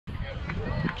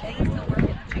He's still working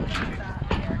the chickens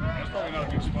That's probably not a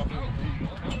good spot.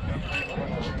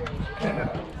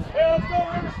 Hey, let's go,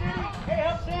 River City. Hey,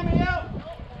 help Sammy out.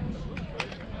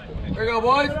 There you go,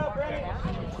 boys. Put it up, Brandon.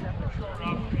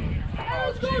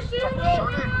 Let's go, Sheets,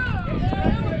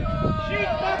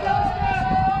 back up the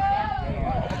steps.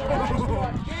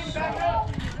 Back up.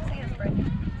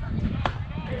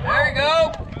 There you go.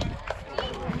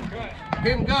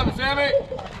 Keep him coming, Sammy.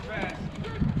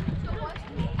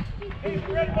 Hey, you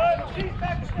ready, bud? Sheets,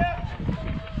 back a step.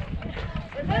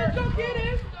 Right there. Go get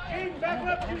it. Sheets, back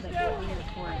up 2 steps.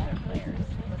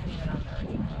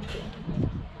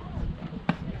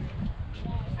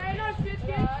 Hey, nice pitch,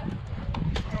 kid.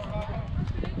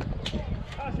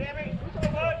 Sammy. Let's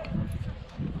go, bud.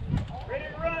 Ready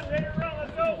to run,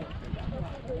 let's go.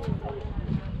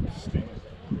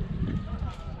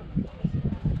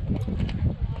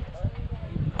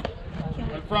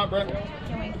 In front, Brent.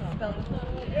 Can we spell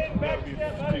Hey, back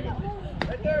step, buddy.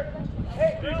 Right there.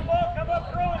 Hey, ground ball, come up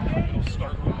throwing, kid. It'll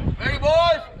start with it. Ready,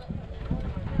 boys.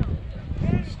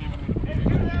 Hey,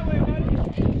 do that way, buddy.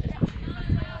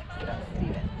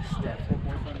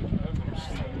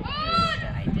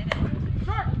 I didn't.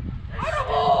 Shark.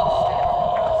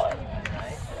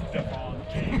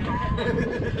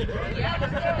 Yeah,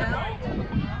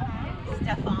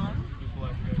 Stefan.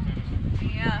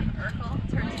 Yeah, Urkel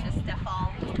turned into Stefan.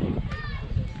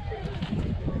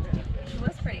 He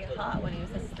was pretty hot when he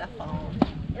was a Stefan.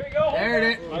 There you go. There it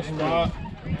is. Nice spot.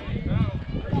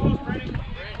 Close, Brady.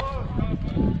 Close. Don't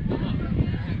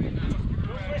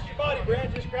twist your body, Brad.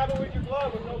 Just grab it with your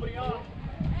glove with nobody on.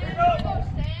 Here you go.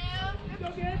 Sam. Go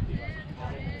get it.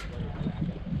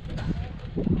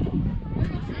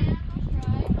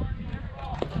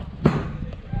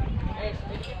 Hey,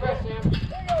 keep press, Sam. There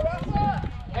you go, Russell.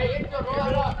 Hey, infield, roll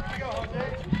it up. There you go, Jose.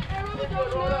 Hey, Russell,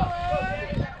 roll it up.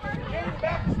 James,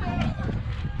 back a step.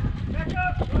 Back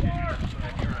up. One more.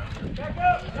 Back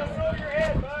up. Nothing over your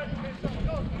head, bud.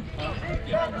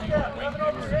 James, back a step. Nothing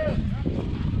over your head.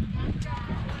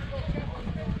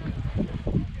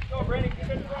 Go, Brady. Keep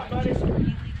it in front, buddy. Yes.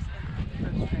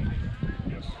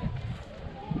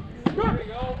 There you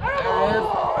go. There it is.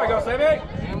 There you go, Sammy.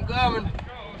 Keep him coming.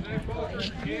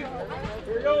 Here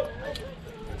we go.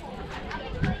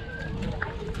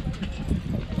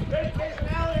 Ready, Jason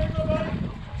Allen. Here you go, buddy.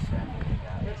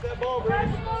 Catch that ball,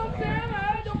 Brady. Come on, Sam.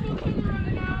 Don't feel too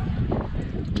running out.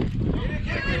 Get it,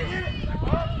 get it, get it, get it. Up,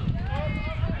 up.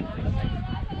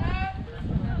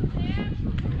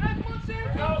 Come on, Sam.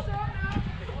 Go.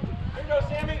 Here you go,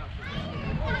 Sammy.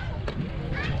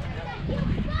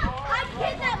 I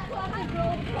get that fucking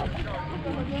goal.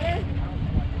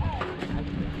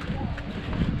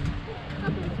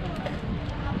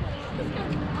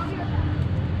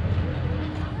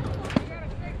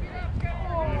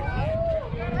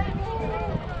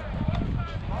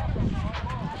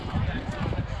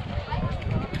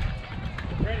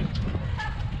 Ready.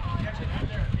 Catch it right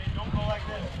there. Okay, don't go like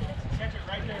this. Catch it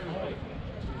right there.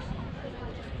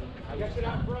 Catch it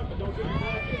out front, but don't get your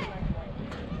glove in.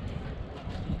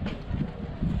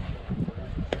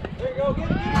 There you go. Get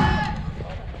it, get it.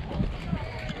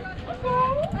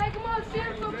 Hey, come on,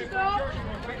 Sam, focus up.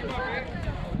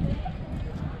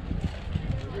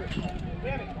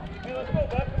 Sammy, hey, let's go,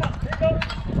 bud. Come on. Here you go.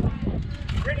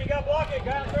 Brittany, you got to block it.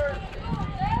 Guy on third.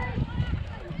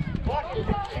 Block it.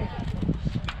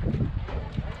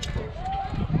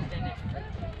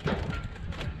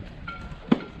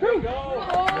 There you go.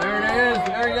 There it is.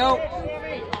 There you go.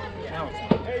 Sammy.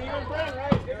 Hey, you and Brent,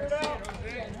 right? Figure it out.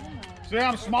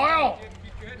 Sam, smile.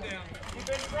 Keep it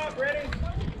in front, Brittany.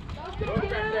 Look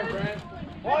back there, Brent.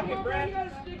 Walk it, Brent.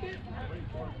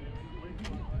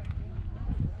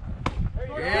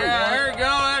 Yeah, there you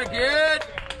go. That's good.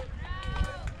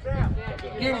 Sam.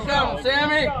 Keep him coming,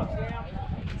 Sammy. Good job, Sam.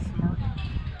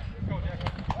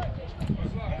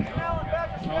 Allen, back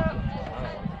a step.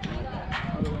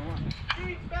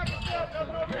 Keith, back a step.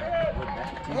 Nothing over your head.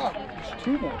 There's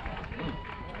 2 more.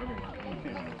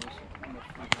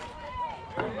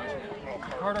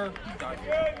 Carter. Good,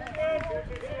 you're good.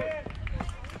 Get it in.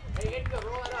 Hey, infield,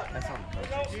 roll it up. There you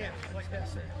go. Like that,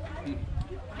 sir.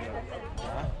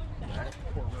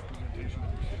 Poor representation of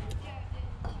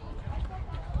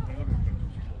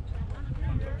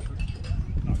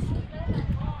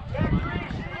Back 3,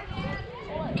 Sheets.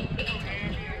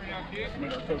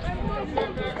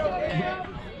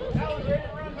 Alan's ready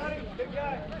to run, buddy. Big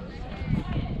guy.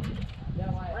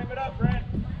 Frame it up, Brent.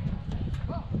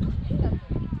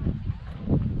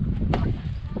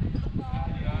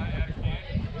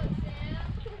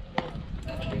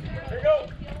 Here you go.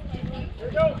 Here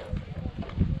you go.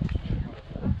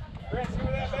 Brent, see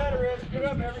where that batter is. Get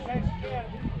up every time you can.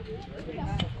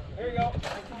 There you go.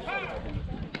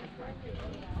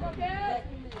 Okay.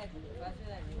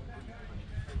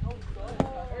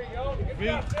 There you go. Good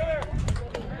job, Taylor.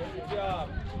 Good job.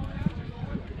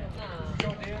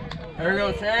 There you go,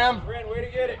 Sam. Brent, way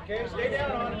to get it. Okay, stay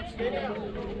down on him. Stay down.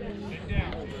 Stay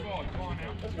down. Come on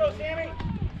now. Let's go, Sammy.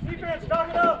 Defense, knock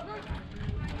it up.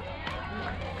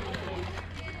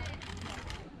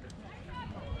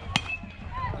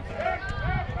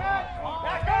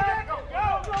 Back up.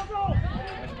 Go.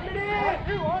 Get it in.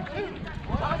 2 on 2.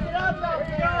 Knock it up now.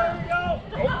 Here we go.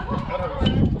 Oh, that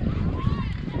hurt.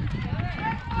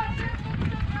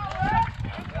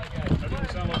 That didn't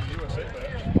sound like a USA bat.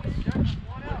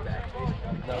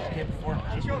 That was a kid before.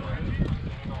 This one?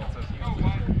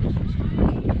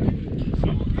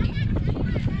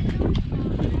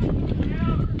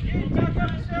 Back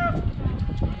up yourself.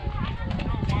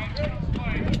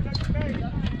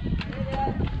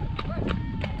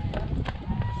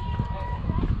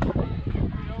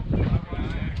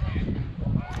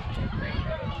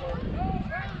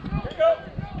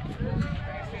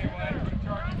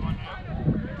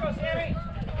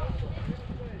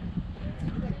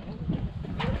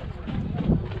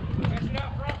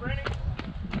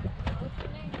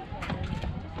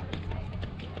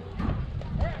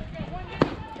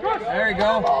 There you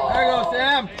go. There you go,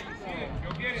 Sam.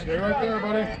 Stay right there,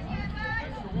 buddy.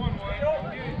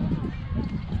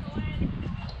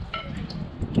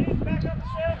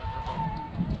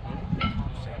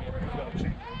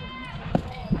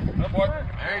 That boy.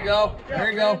 There you go. There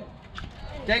you go.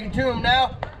 Take it to him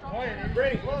now.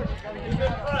 Brady, look. He's in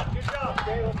front. Good job.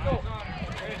 Okay, let's go.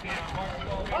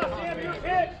 Oh, Sam, you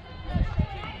pitch.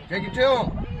 Take it to him.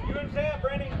 You and Sam,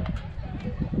 Brady.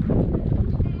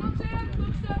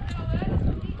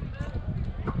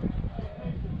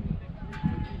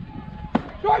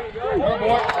 There you go. Oh,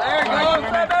 boy. There you go.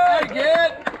 There you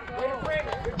get. Way to frame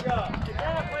it. Good job.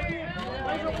 Yeah, Brady.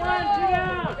 Number 1, 2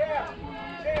 down.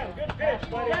 Sam, good pitch,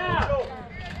 buddy. Let's go.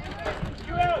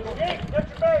 2 out. Jake, touch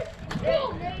your base.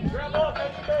 Jake, grab ball,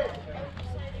 touch your base.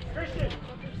 Christian,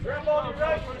 grab ball on your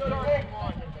right. You go to Jake.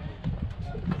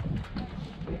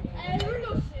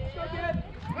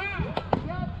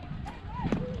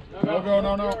 No.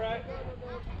 All right.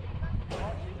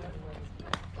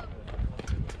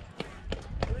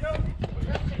 Here we go.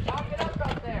 Knock it up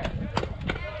out there.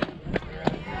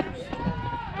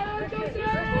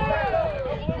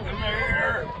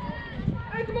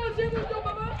 Hey, come on, Sam, let's go,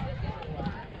 Bubba.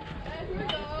 Hey, here we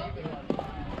go.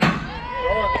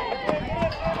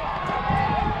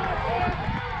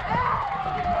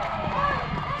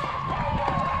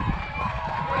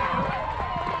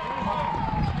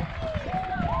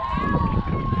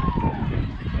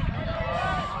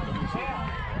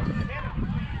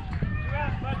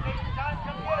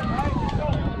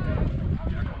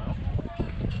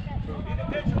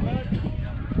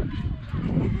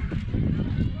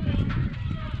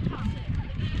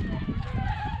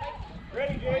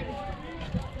 Ready, Jake?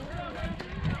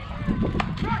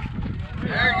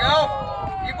 There you go.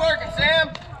 Keep working, Sam.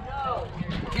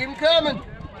 Keep him coming.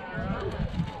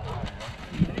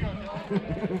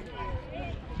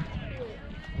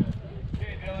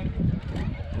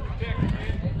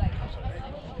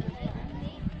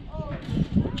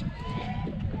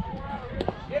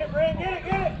 Get it, Brent, get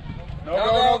it!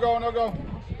 No go.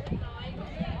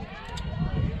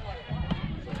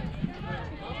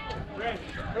 Brent,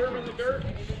 curve in the dirt,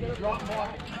 drop block.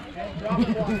 Okay, drop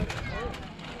and block.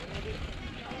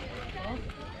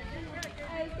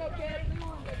 Hey, let's go, kid. Come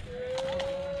on.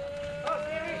 Oh,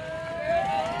 Sammy!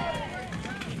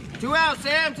 2 out,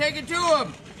 Sam. Take it to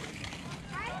him.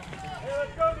 Hey,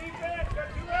 let's go, defense! Got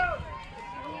 2 out!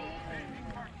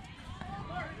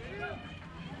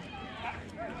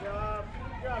 Good job.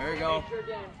 There you go.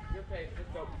 Your pace.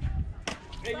 Let's go.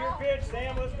 Hey, your pitch,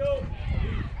 Sam. Let's go.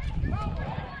 Hey,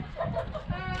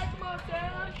 come on,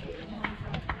 Sam.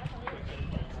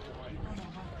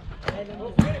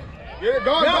 Get it,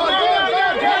 go.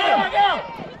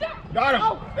 Got him.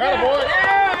 That boy.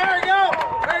 Yeah, there you go.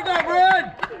 There you go, Brad.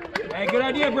 Hey, good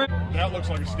idea, Brent. That looks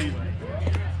like a Steven.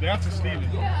 That's a Steven.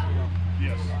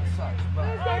 Yes.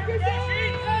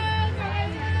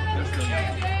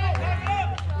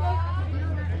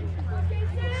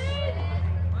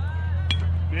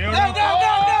 Go, go, go,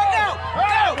 go, go!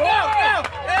 Go, go, go!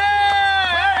 Yeah,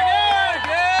 very good,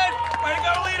 good. Way to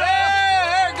go, lead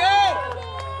there you go.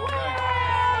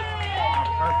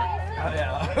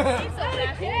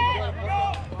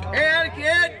 Hey, atta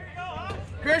kid.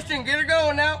 Christian, get her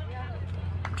going now.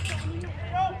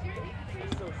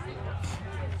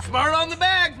 Smart on the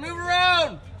bags, move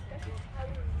around.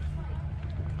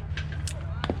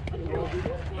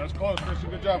 That's close, Christian.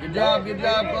 Good job. Good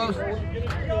job, close.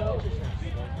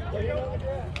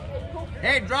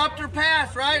 Hey, dropped her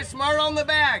pass, right? Smart on the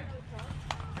bag.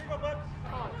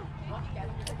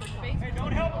 Hey,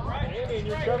 don't help him, right? Amy,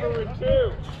 you're covering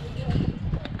 2.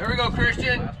 Here we go,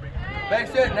 Christian. Back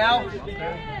sit now.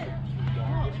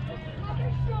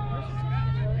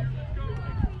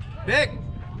 Big.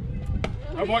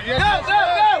 Go, boy. Go, Yes.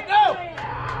 go!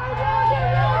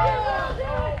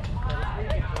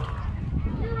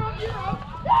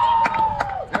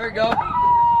 There we go.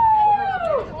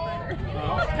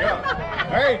 Yeah.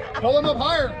 Hey, pull him up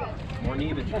higher. More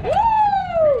even. You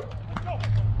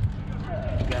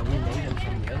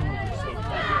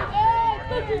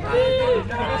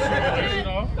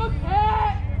know?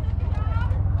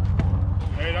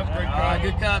 Hey, that's great cut.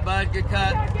 Good cut, bud. Good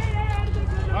cut.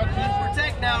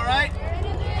 Protect now, right?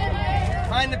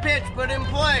 Find the pitch. Put it in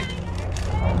play.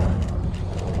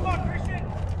 Come on, Christian.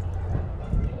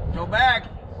 Go back.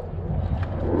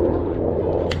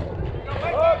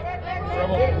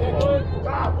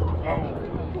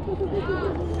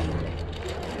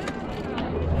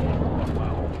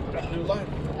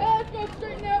 Let's go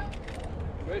straighten up.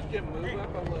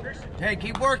 Hey,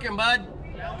 keep working, bud.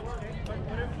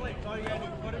 Put it in play. That's all you gotta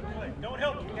do. Put it in play. Don't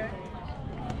help him, okay?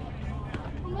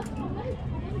 You're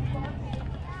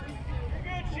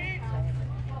good, Sheets.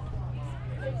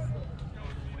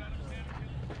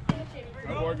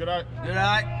 Good boy, good eye. Good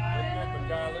eye.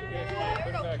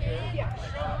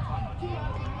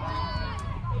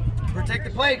 Protect the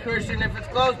play, Christian. If it's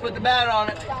close, put the bat on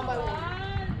it.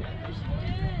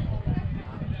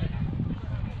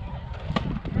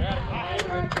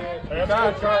 Hey,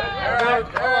 that's good cut.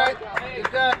 All right. Good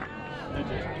cut.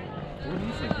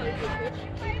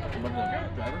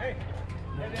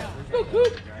 Go,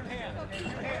 Coop.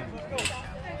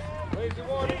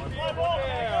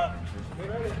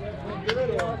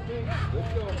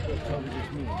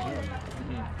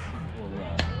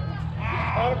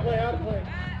 Out of play.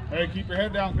 Hey, keep your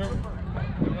head down, Cooper.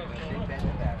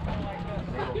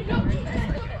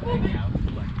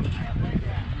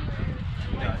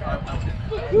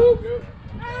 Coop.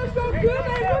 That's so good,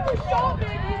 man. Where's the shot,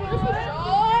 baby? Where's the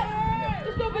shot?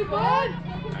 It's so big, bud.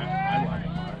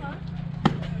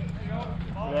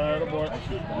 Yeah, good boy.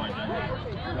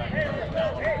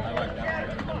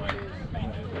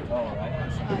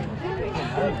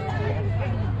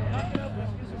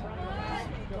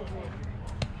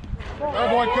 Good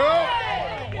boy, cool.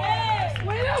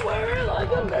 Wear it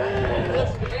like a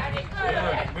man.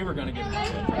 We were going to get him.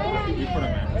 We put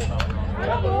him in.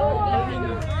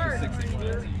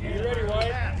 You ready,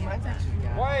 White?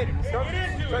 White, start it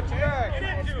into it. Get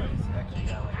into it.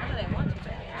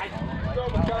 Go,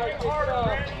 guys. Hard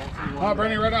off. Come on,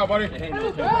 Brittany, right now, buddy.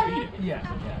 Yeah.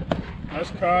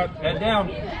 Nice cut. Head down.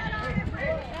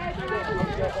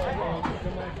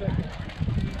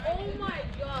 Oh my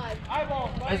God.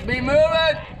 Let's be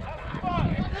moving.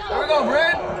 There we go,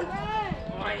 Brent.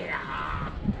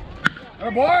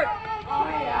 Good boy.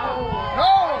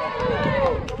 Go.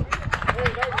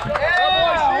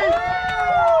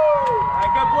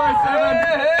 Good play, Seven.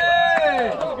 Hey.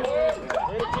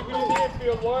 Way to keep it in the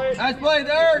infield, White. Nice play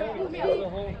there.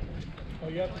 All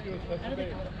you have to do is touch the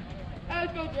base.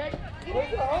 Let's go, Jake.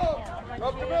 Where's the hole?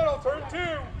 Up the middle, turn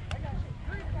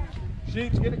 2.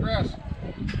 Sheets, get the grass.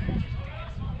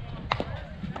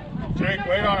 Jake,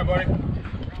 wait on it, buddy.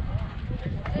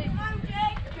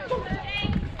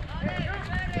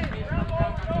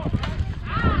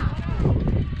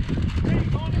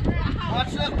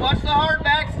 Watch the hard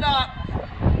backstop.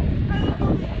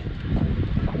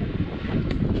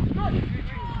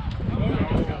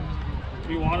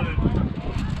 He wanted it. He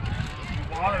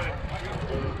wanted it.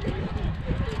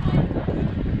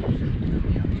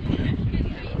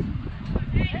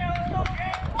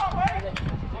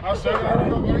 I'll say it. There we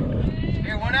go, buddy.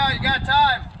 Here, one out. You got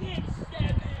time.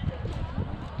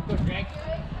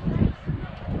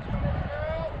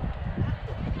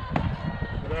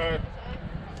 Good.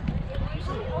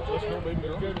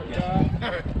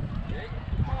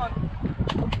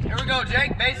 Here we go,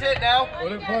 Jake. Base hit now.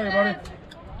 Put it in play, buddy.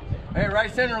 Hey,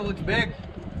 right center looks big.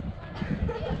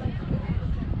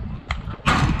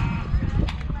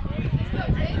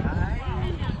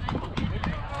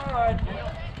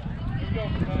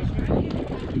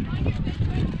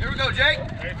 Here we go, Jake.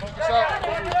 Hey, focus up.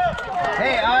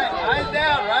 Hey, eyes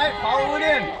down, right? Follow it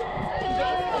in.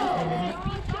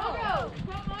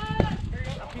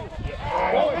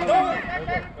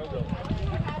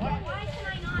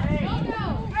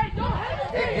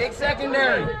 Hey, big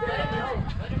secondary.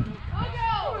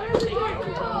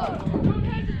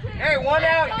 Hey, one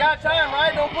out. You got time,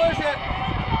 right? Don't push it.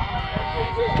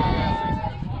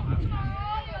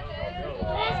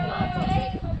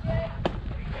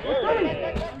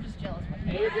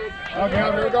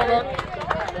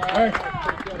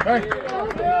 Hey,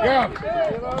 yeah.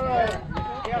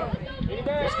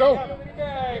 Let's go.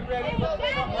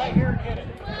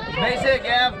 Base hit,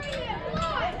 Gav.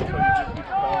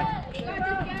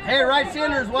 Hey, right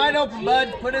center's wide open,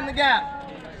 bud. Put in the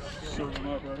gap. Serve him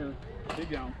up right here. Dig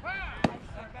down.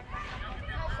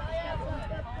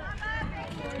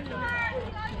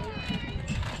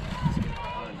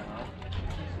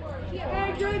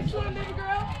 Hey, good swim, baby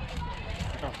girl.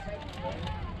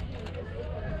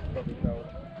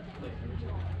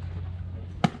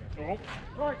 Oh.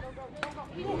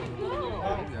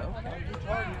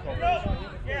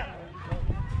 Yeah.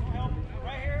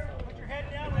 Right here. Put your head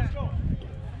down. Let's go.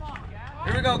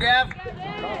 Here we go, Gav.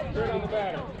 Concentrate on the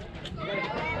batter.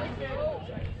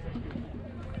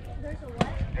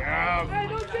 Yeah. Hey,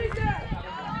 don't chase that.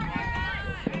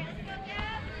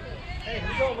 Hey,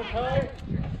 here you go, McCoy.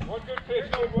 One good pitch,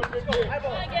 one good pitch. Hi,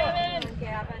 Gavin.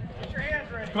 Get your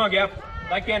hands ready. Come on, Gav.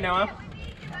 Like can now, huh?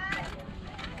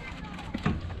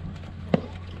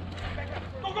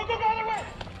 Go, go, go, go, other way.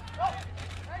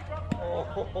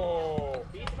 Oh.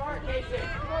 Be smart, Casey.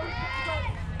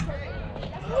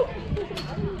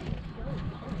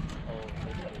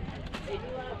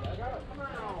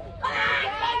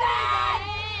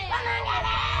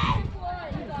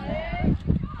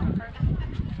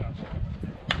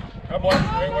 Come on.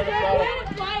 Hey, wait a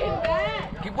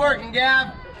minute. Keep working, Gav.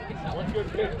 One good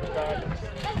pitch, McCoy.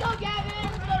 Let's go, Gavin.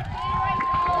 Let's go.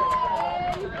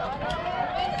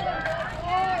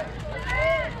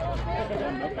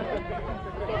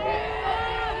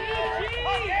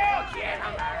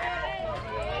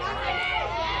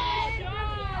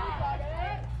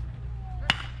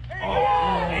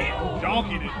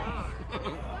 Donkeyed it.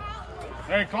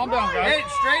 Hey, calm down, guys. Hey,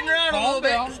 straighten her out a little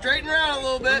down. bit. Straighten her out a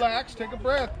little bit. Relax. Take a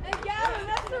breath. Hey, Gavin,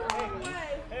 that's the wrong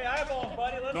way. Hey, eyeball,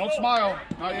 buddy. Let's Don't go. smile.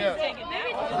 Not yet. Come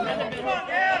on,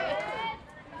 Gav.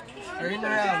 Straighten her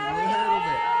out. Move her a little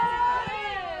bit.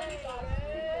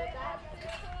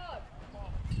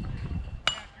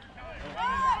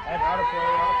 Out of play.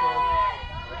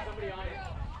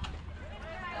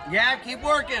 Yeah, keep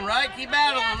working, right? Keep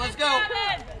battling. Let's go.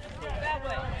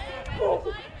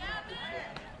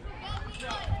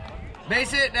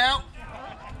 Base hit now.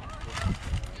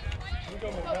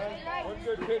 One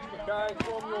good pitch, McCoy.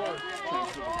 Throw him yours.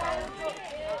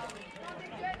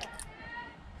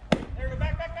 There we go.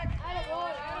 Back.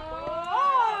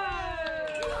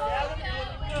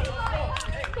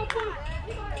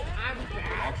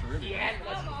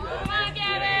 Come on,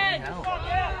 Gavin.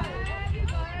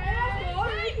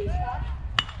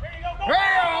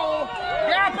 Rail!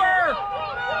 Gapper!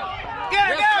 Go!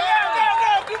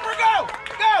 Cooper, go!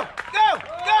 Go!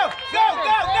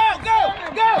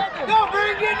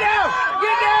 Bring it down!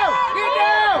 Get down!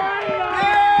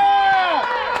 Yeah!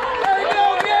 There you go,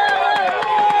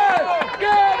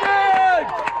 Gavin!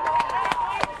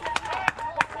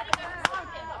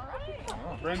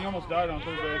 Brandon almost died on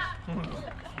third base.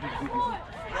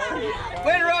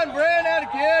 Way to run, Brand, out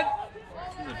of kid!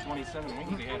 These are 27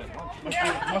 wings he had at lunch.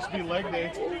 Must be leg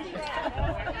day.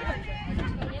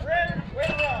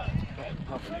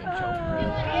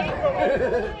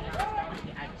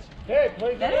 Hey,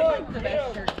 play That is like the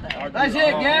best shirt though. Nice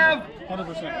hit, Gav!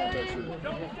 100% that shirt.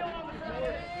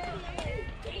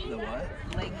 The what?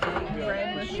 Like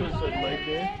bread The with shirt said leg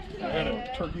day. I had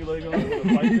a turkey leg on it with a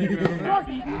fight thing and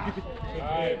everything.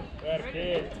 Alright, that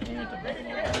kid. We went to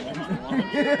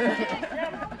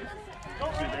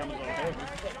Buffalo.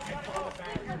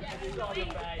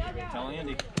 Tell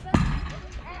Andy.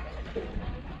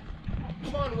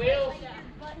 Come on, Wheels.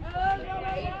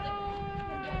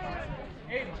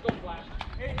 Hey, let's go, Flash.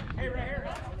 Hey, right here.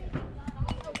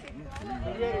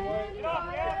 Get ready, Wade. Get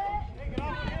off, Gav. Hey, get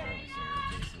off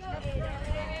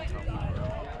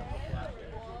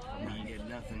You get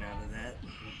nothing out of that.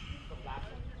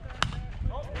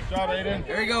 Good job, Aiden.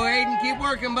 There you go, Aiden. Keep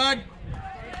working, bud.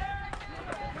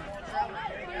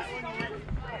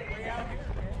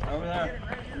 Over there.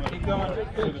 Keep going.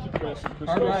 Say this to Chris. Chris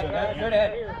Hard right. said, Good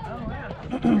head. Here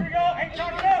we go. Hey,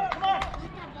 talk it up. Come on.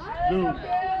 Dude,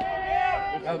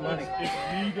 That was money. it's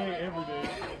knee day every day.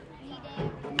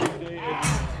 Knee day every day.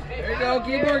 There you go.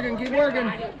 Keep working. Let's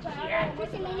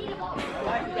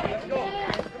go.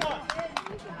 Come on.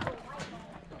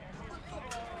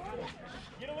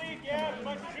 Get a lead, Gav, as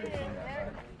much as you can.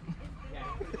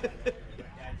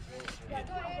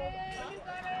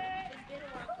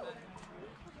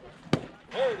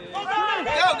 There it is. Go!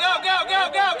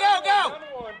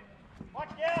 Another one. Watch,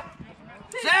 Gav.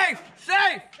 Safe!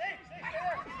 Safe.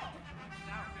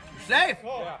 Safe!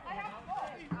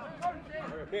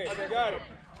 Okay, I got it.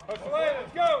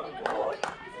 Let's go.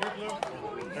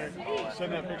 Hey,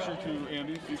 send that picture to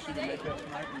Andy, see if she can make that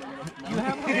tonight. You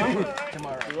have to go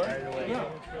tomorrow. Right away. Yeah.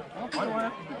 Why do I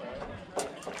have to do that?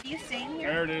 Are you staying here?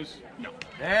 There it is.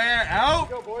 There, out.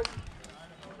 Go, boys.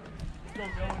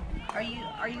 Are you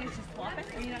guys just swapping?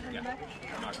 Are you not coming back?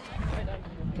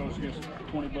 Coach gets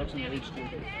 $20 in age too.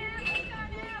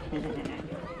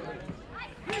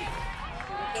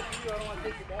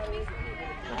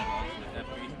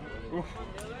 Oof.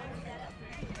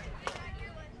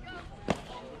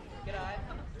 Good eye.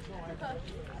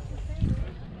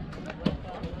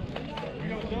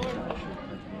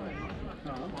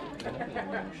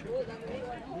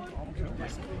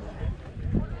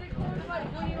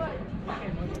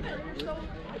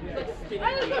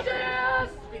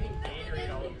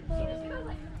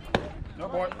 No,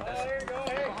 boy. There you go.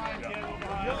 Hey,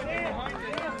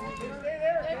 stay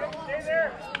there. Stay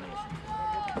there.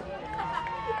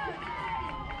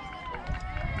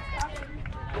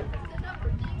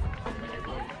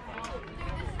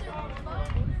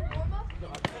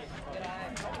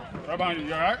 Right behind you,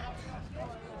 you alright?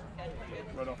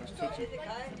 Right off his tootsie.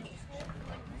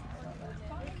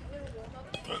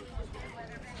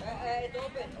 It's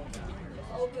open. It's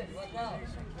open. Watch out.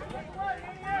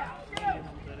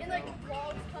 And like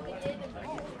walls coming in and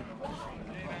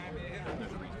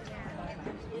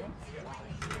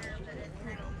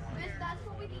that's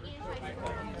what we do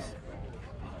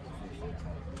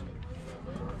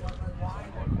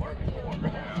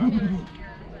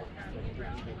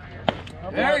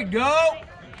There we go.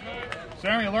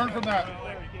 Sammy, learn from that.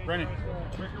 Brenny.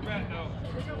 Quicker bet, no.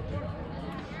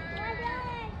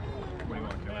 What do you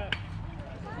want, Kevin?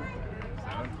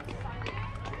 7?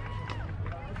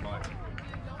 5.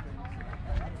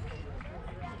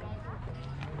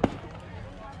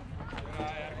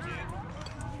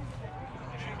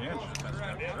 Yeah, just that's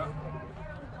right.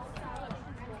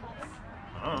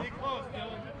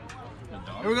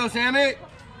 Here we go, Sammy.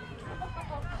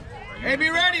 Hey, be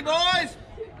ready, boys.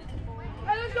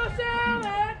 Hey, let's go, Sam!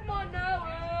 Come on now!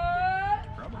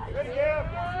 Ready, Cam?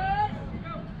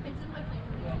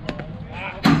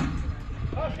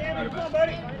 Oh, Sammy, come on,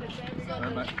 buddy.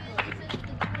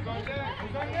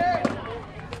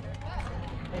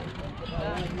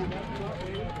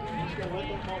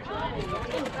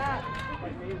 Right back.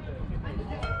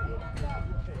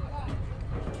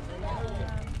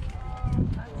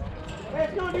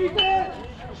 Let's go, defense.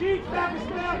 Sheets, back a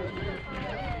step.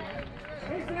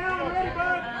 Hasten out, ready,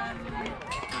 bud.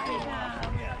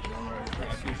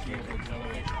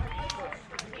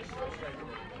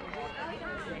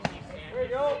 There you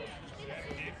go.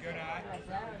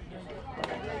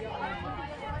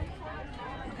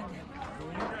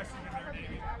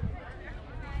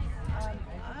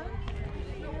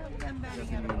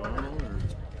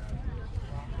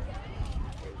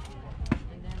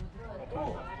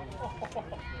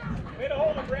 Way to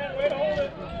hold it, Brandon. Way to hold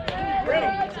it.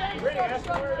 Brandon, ask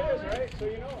him where it is, right? So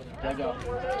you know.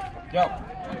 Go.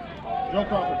 Joe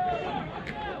Crawford.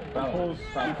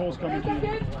 He pulls coming to you.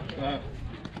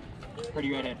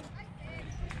 Pretty right head.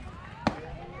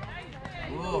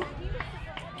 Ooh.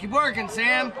 Keep working,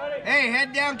 Sam. Hey,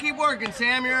 head down, keep working,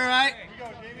 Sam. You're all right.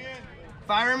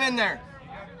 Fire him in there.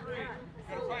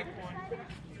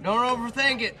 Don't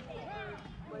overthink it.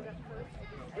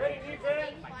 Ready,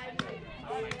 defense.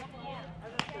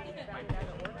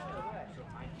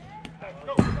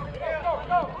 Go, go, go,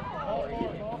 go.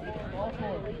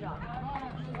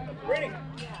 Brady,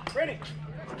 Brady,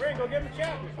 Brady, go give him a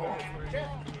check. Check.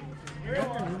 You're in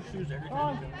there. Come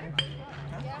on.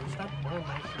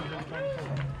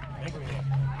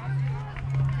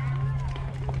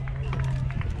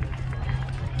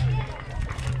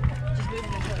 Just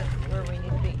moving to where we need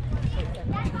to be.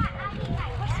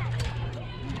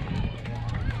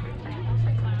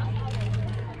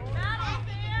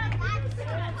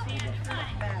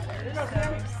 Here you go,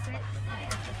 Sammy.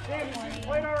 Sammy, you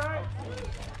played all right?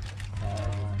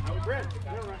 Brent,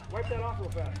 wipe that off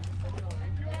real fast.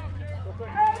 Real quick.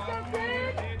 Here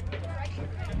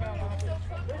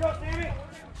you go, Sammy.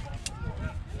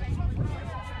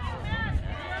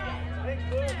 Thanks,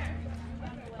 Blue.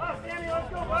 Oh, Sammy, let's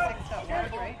go, bud.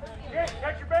 Yeah,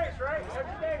 catch your base, right? Catch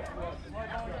your base.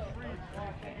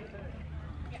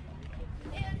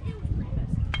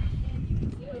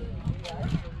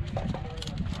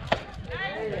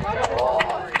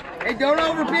 Hey, don't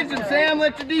overpitch it, Sam.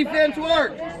 Let your defense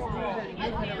work.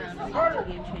 Carter,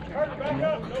 back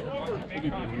up. No longer.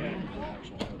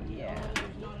 Yeah.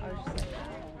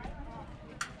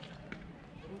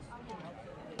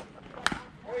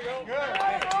 There you go. Good.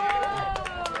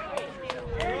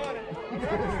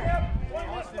 One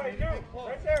this way, too.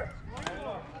 Right there.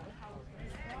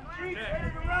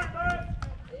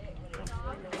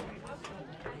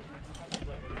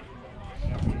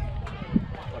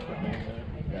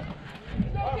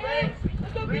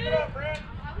 Keep it up, Brent.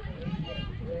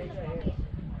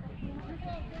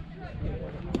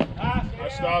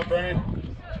 Nice stop,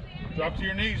 Brennan. Drop to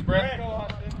your knees, Brent.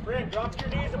 Brent, drop to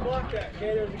your knees and block that.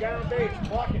 Okay, there's a guy on base.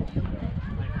 Block it.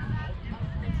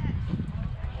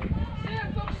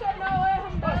 Sam, focus on now,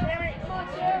 Come on, Sammy. Come on,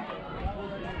 Sam.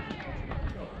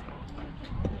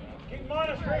 Keep him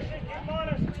honest, Christian. Keep him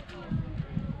honest.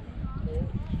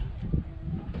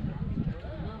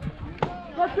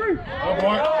 Oh,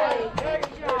 boy. Good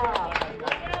job.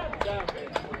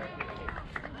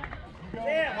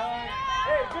 Sam,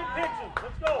 hey, good pitching.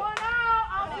 Let's go. One out.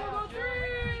 I'll still go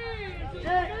three.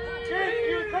 Jake,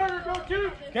 you and Carter go two.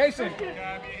 Casey.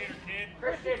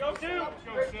 Christian, go two.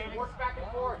 Work back and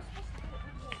forth.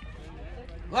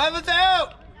 11's out.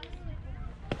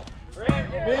 Brent,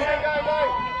 Hey,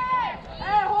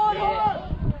 hold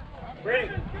on.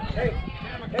 Brent, hey,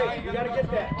 you gotta get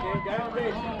that, okay? Guy on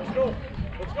base. Let's go.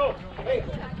 Let's go. Hey,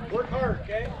 work hard,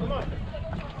 okay? Come on.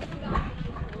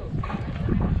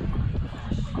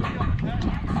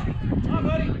 Come on,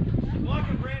 buddy. Block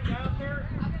it, Brent. Guy on third.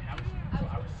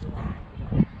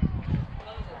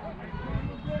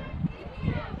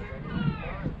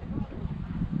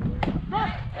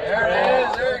 There it is.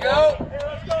 There we go. Hey,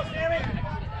 let's go, Sammy.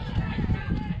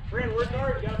 Brent, work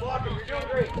hard. You gotta block it. You're doing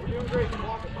great. You're doing great.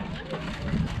 Block it.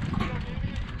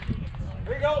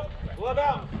 There you go. Glove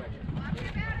out.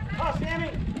 Come on, Sammy.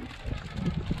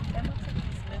 That looks like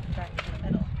he's moved back to the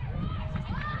middle.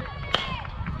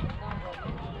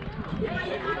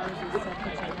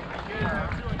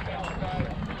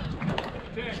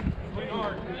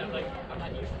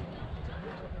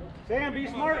 Sam, be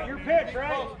smart. Your pitch,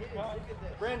 right?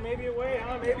 Brent, maybe away,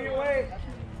 huh? Maybe away.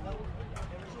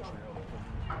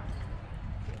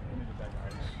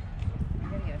 You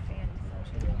gotta get a fan.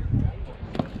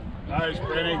 Nice,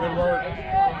 Brennan. Good work.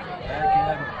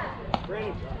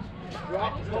 Brandon,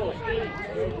 drop the post.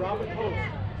 Hey, drop the post.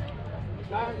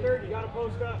 Guy on third, you gotta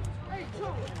post up.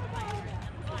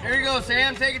 There you go,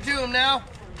 Sam. Take it to him now.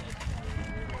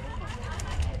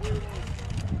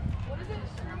 What is it?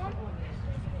 3-1?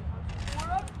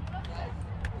 4 up?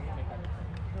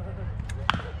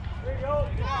 There you go.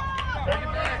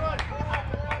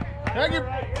 Thank you.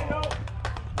 Right, here you go.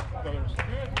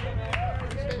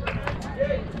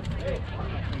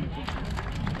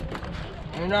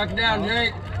 You're knocking down,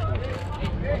 Jake.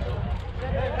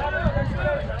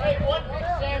 Hey, what?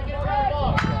 Sam, get around the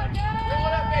ball. Roll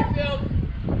it up, midfield.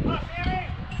 Come on, Sammy.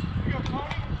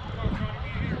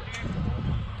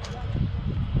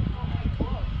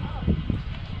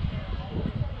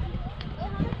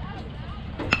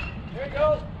 There you go.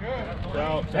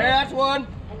 Out. Hey, that's one.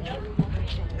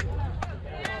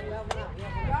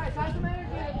 Guys, have some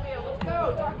energy in the field. Let's go.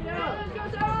 Talk it out. Let's go,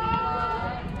 Sam.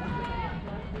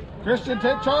 Christian,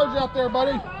 take charge out there,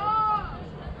 buddy.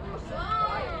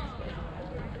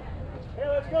 Hey,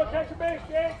 let's go. Catch the base,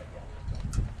 Jake.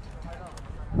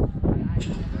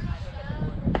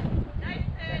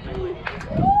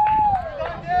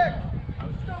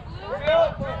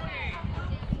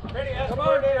 Ready, come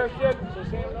on there, Jake. So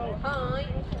Sam knows. Hi.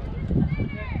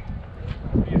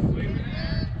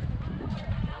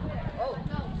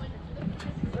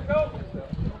 Let's go.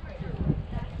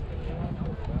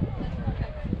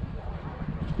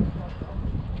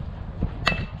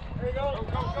 There you go.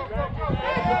 Go.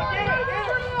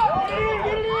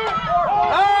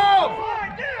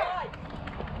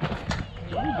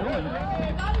 Get it in. Get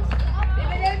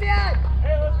it in. Oh!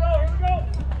 Hey, let's go. Here we go.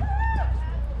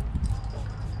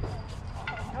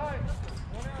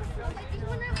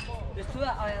 There's two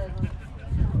out. Oh, yeah, there's one.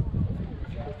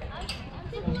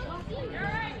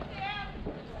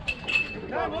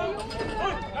 Come on.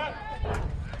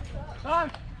 Time.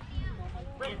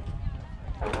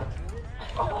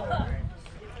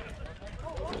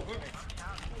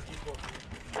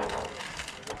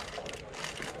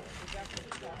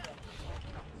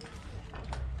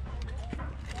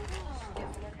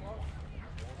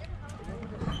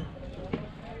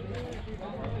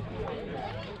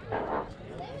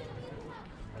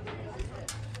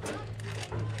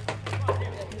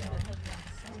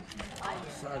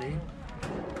 Sorry.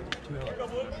 You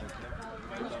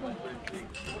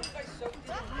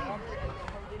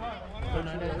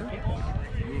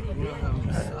know how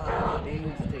massage is?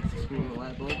 Takes a scream of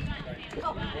light bulb.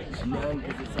 It's none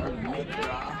because it's already made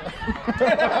raw.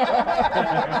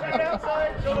 Right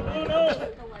outside. Show the blue nose.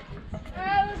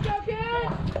 Hey, let's go,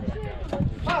 kids.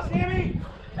 Come on, Sammy.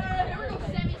 Here we go,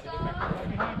 Sammy, son.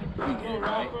 You get it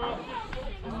right.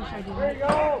 There you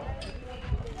go.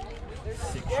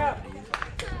 Yeah.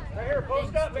 Right here,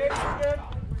 post up, baby. Good.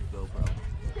 Go, bro.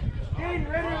 Dean,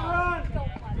 ready to run.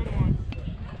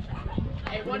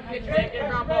 Get back, get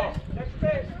drop ball. Next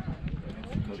space.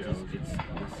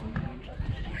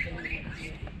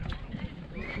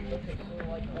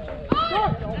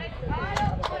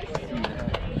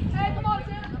 Hey, come on,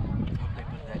 Sam.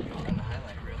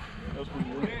 I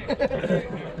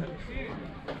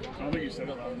don't think you said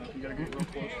it loud enough. You gotta get real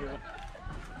close to it.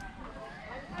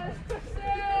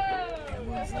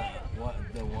 What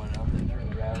the one up the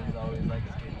turn around is always like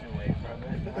it's getting away from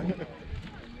it.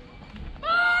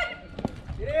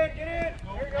 Get in, get in.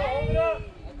 There you go, hold it up.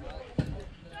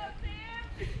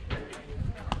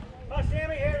 Come on,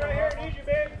 Sammy, hit it right here. Need you,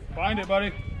 big. Find it,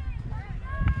 buddy.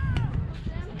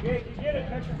 Jake, you get it.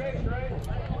 Touch your base, right?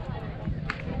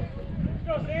 Let's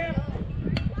go, Sam.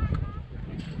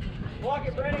 Block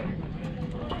it, Brennan.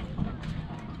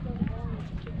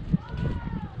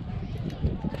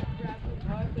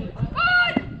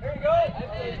 There you go.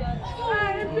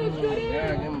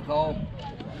 Yeah, give him a call. Is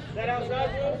that outside,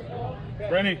 Will? Okay.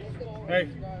 Brenny. Hey,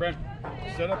 Brent.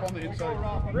 Set up on the inside.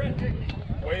 Brent,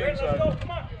 Way let's inside. go.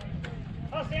 Come on.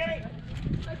 Come on, Sammy.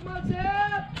 Come on,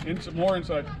 Sam. More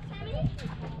inside.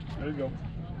 There you go.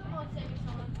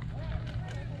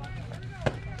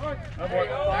 There That boy.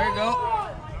 There you go.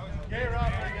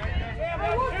 Sam,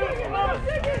 let's shoot. Come on.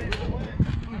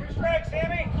 Two strikes,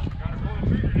 Sammy.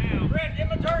 Brent, give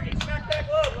him a target. Smack that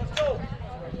glove. Let's go.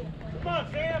 Come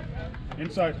on, Sam.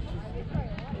 Inside.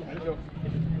 There you go.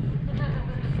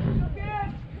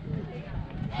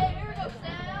 Hey, here we go,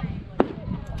 Sam.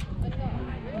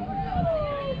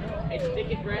 Hey, stick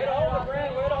it, Brent. Way to hold it,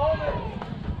 Brent. Way to hold it.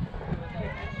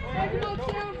 Hey, come on,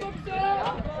 Sam. Come,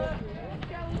 Sam.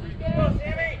 Come on,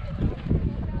 Sammy.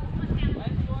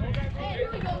 Hey, here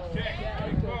we go,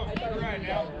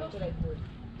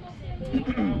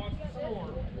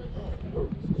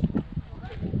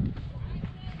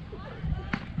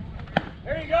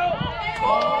 There you go.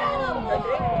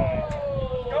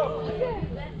 Go.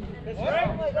 That's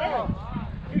strike.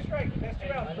 Two strikes. That's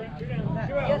 2 outs, Brent. 2 down.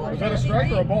 2 outs. Was that a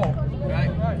strike or a ball? Right.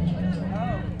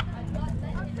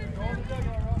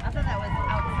 I thought that was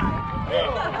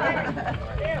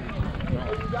outside. Damn.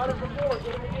 You got it before.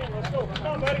 Get him again. Let's go. Come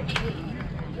on, buddy. Here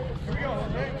we go.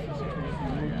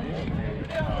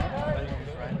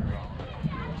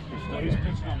 No, he's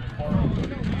pitching on the far end.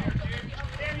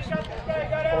 Sam, you shot this guy.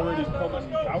 Got out. Already Let's coming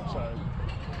go. outside.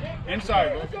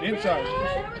 Inside. Inside.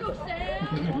 Here we go, Sam.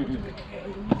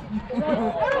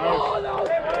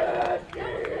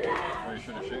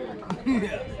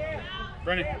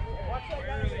 Brenny. Watch that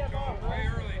guy step off. Way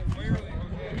early.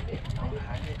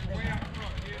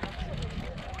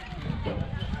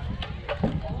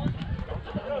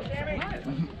 Go, Sammy.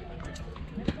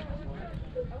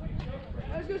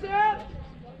 Let's go, Sam.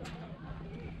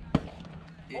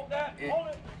 Hold that. Hold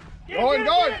it. Going.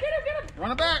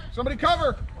 Run it back. Somebody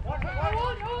cover. Watch it.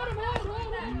 Hold him.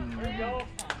 There you go.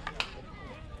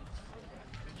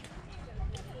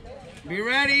 Be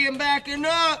ready and backing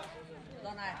up.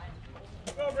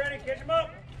 Go, Brandon. Catch him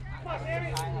up. Come on,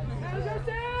 Sammy. Let's go,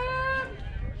 Sam.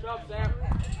 Shove, Sam.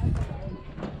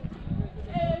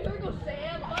 Hey, here we go,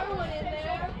 Sam. Throw one in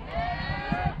there.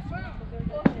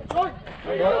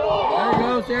 There you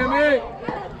go, Sammy.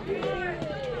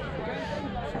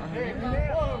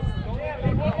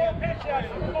 One more pitch out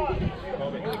of it. Come on.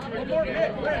 One more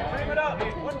pitch. Brent, frame it up.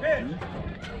 One pitch.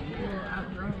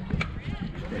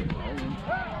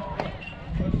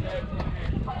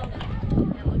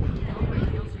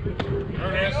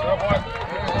 There it is. Go, boy.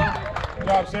 Good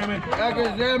job, Sammy. Back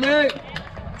in, Sammy.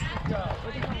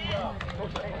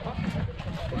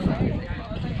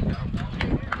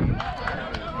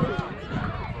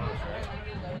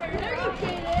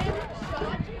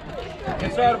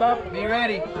 Inside, Bob. Be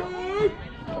ready. Let's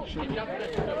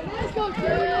go, Sam.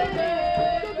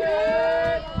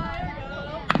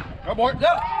 Go, boy.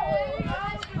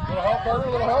 Little help, Carter.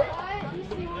 Little help.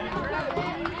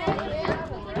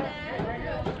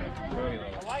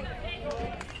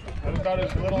 That's about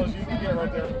as little as you can get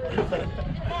right there.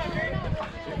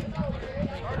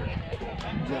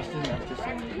 Just enough to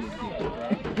send these people,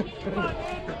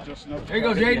 right? Just enough. There you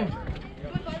go, Jaden.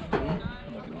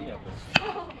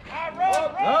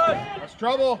 That's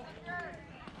trouble.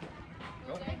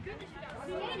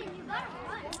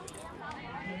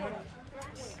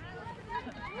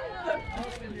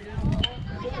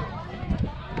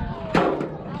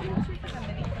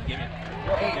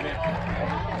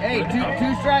 Hey,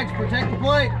 two strikes. Protect the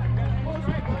plate.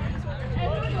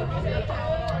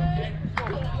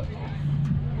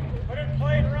 Put it in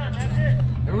play and run. That's it.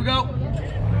 Here we go.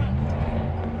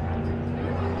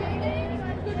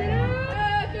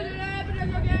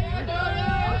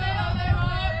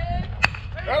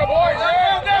 Atta boy,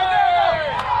 Sam.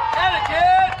 Get it,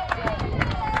 kid.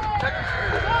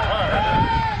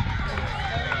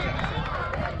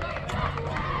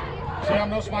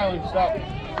 no smiling. Stop.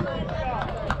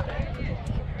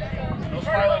 No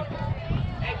smiling.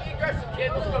 Hey, keep aggressive,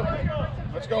 kid. Let's go.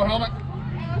 Let's go, helmet.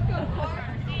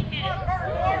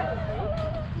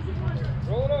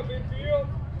 Roll it up, infield.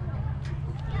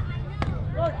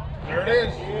 There it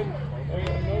is.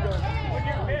 What's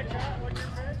your pitch, huh? What's your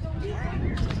pitch?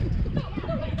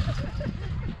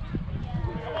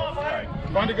 Come on, buddy.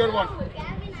 Find a good one.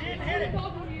 Hit it.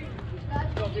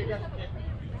 Go, be aggressive, kid.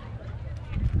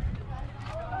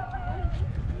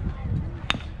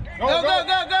 Go, Go, go,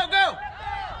 go, go, go!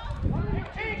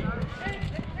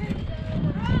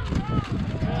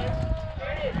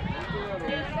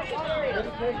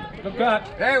 Good cut.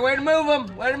 Hey, way to move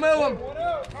him! Way to move him!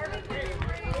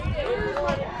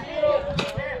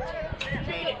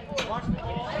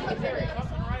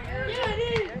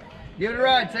 Give it a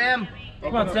ride, Sam.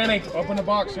 Come on, Sammy. Open the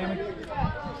box, Sammy.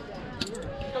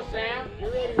 Go, Sam.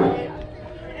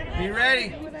 Be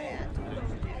ready.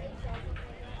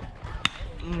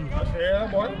 Yeah,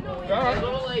 boy. Got A it.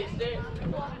 little late, stay.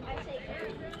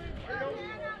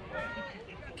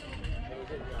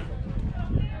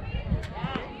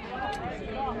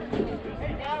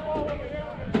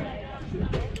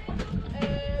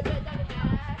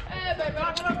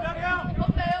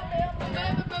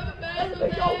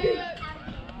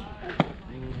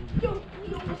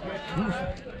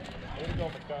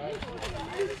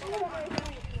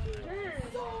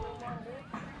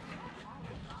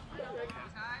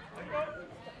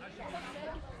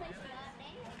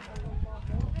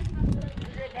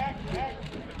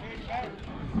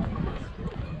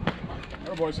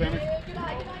 Good boy, Sammy.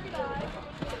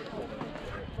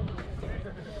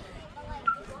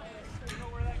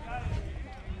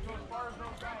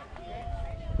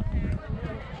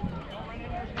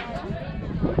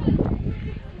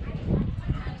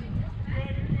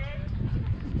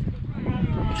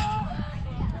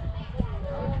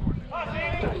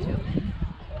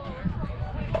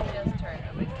 Just turn.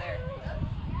 Nobody's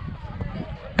there.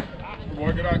 Good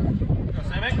boy, good eye. Go,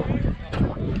 Sammy.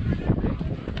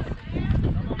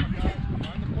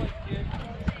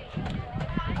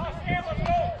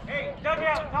 Hey,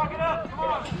 dugout, knock it up. Come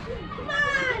on.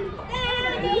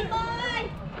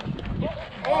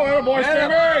 Oh, that boy,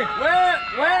 Sammy. Wait,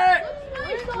 wait!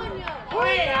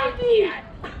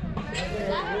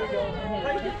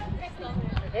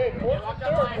 Hey, fourth and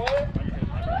third, boy.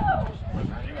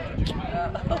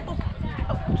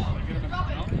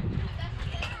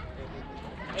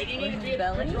 Hey, do you need to be a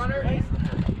Belly? switch runner?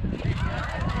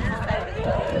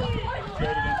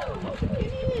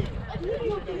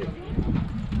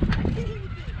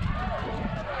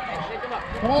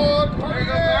 Come on, There you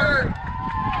go, Carter.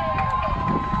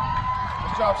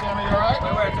 Nice job, Sammy. You all right?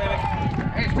 Wait, Sammy.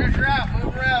 Hey, stretch her out.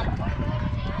 Move her out.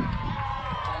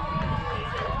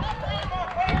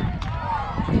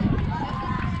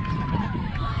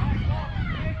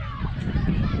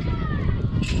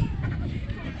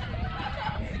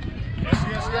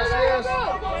 Yes.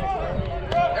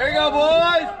 There you go,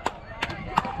 boys.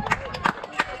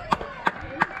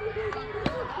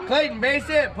 Clayton, base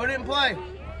it. Put it in play.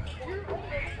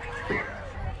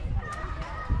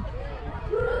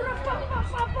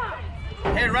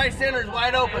 Hey, right center's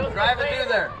wide open. Drive it through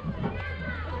there.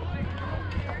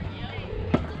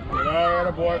 Good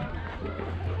eye, boy.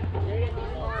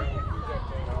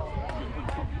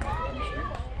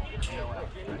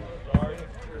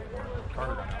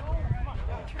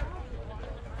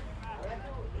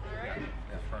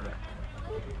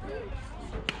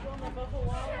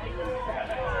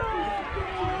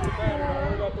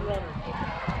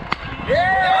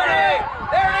 Yeah!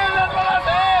 There it is. That's what I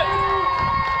said.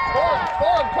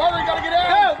 Forward, Carter, you gotta get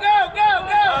out. Go!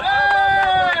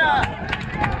 Yeah!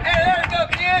 Hey, there you go,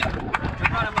 kid.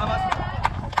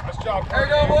 Nice job, There Carter.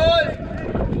 you go, boys.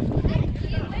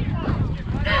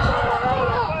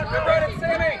 Good running,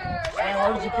 Sammy. Stay as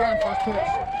hard as you can, first pitch.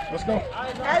 Let's go.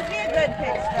 That'd be a good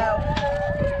pitch, though.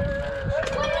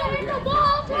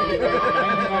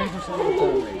 99% of the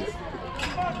time.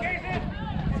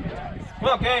 Come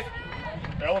on, Case.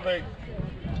 Elevate.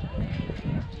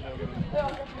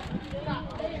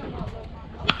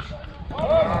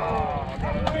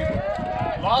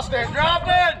 Lost it. Drop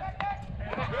it.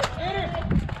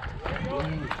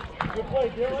 Good play,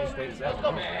 Dylan. Let's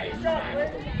go, man. Good shot,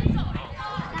 Clayton.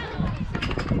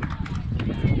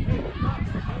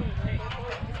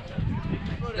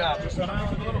 Good job. Just a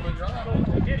little bit. You're all right.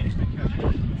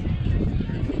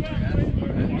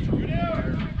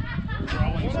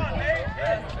 Come on, Nate.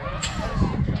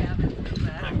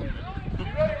 You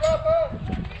ready, Rafa?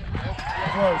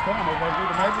 That's what I was telling everybody,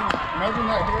 dude. Imagine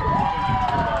that hit.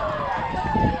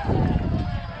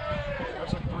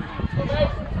 That's a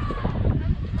 300.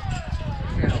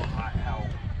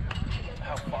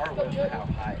 how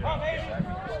high it is.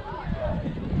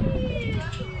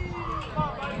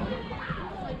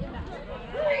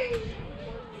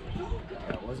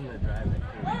 Yeah, it wasn't a drive that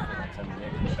came for some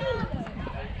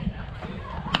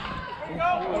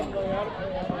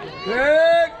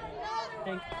Good!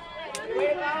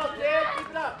 Wait now, Ted. Keep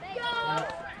it up.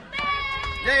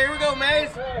 Yeah, here we go,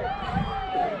 Maze. There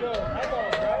you go.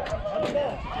 Eyeballs, right?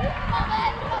 Eyeballs.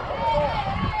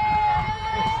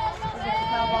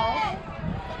 Smell balls.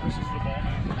 This is the ball,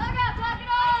 man. Look out, block it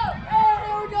up! Oh,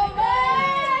 here we go, man!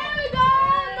 Here we go!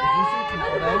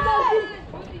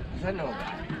 I know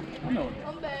that. I know it.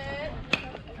 I'm bad.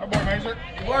 Hi, boy, Mazer.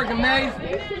 Good working, Maze.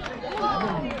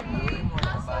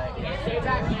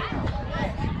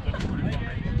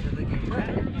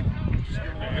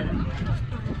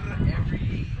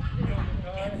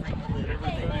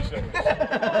 Every 30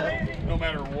 seconds. No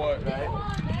matter what. Right?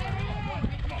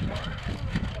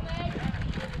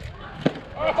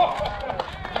 All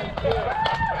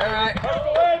right.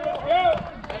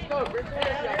 Let's go. Bring the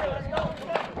hands down. Let's go.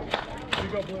 Here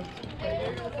you go, Blue.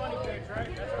 You're the funny pitch, right?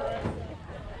 That's all right.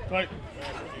 Like.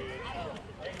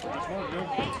 Nice work, dude.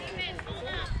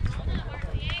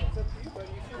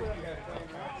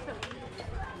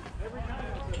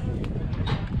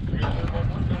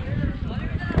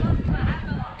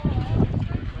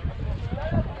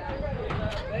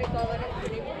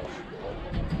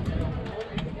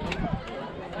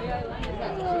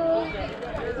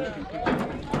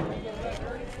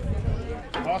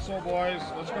 Hustle, boys.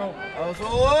 Let's go.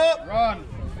 Hustle up. Run.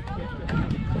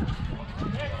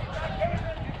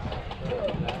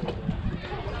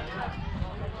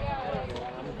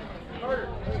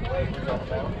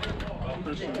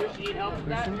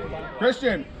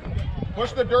 Christian,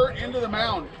 push the dirt into the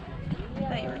mound.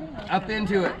 Up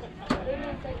into it.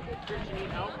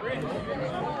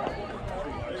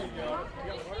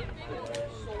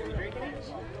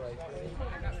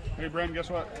 Hey, Bren, guess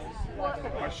what?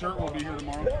 My shirt will be here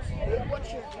tomorrow. What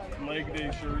shirt? Leg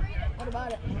day shirt. What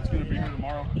about it? It's going to be here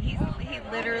tomorrow. He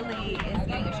literally is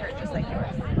getting a shirt just like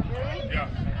yours. Yeah.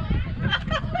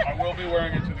 I will be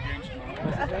wearing it to the games tomorrow.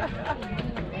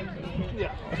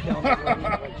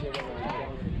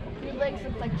 Your legs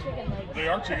look like chicken legs. They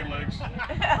are chicken legs.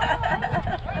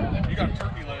 You got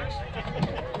turkey legs.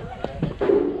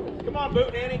 Come on,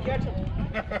 Boot Nanny, catch him.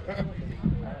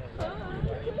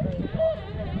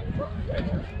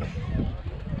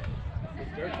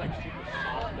 Dirt's like super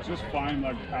soft. It's just fine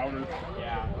like powder.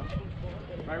 Yeah.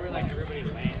 Remember like everybody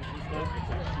lands and stuff? It's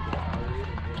like super powdery.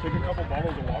 Take a couple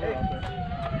bottles of water out there.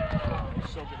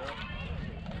 Soak it up.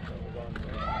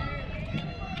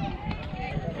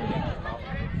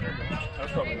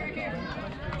 That's probably not bad.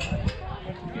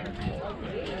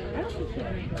 That sounds good.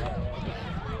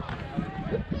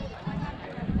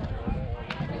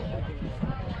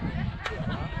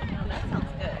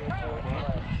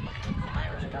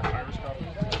 Irish coffee.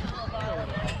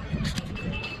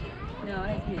 No, I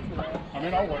can't do that. I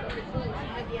mean, I'll wear it.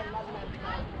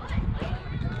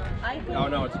 I think Oh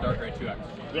no, it's dark right too.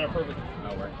 Yeah, perfect. No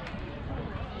worry.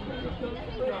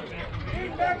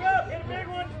 Keaton, back up. Hit a big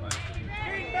one.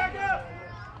 Keaton, back up.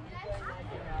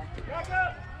 Back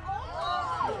up.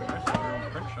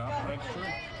 Print shop. That's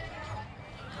true.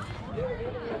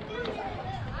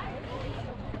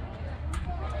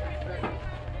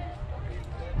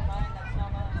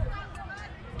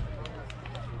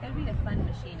 that'd be a fun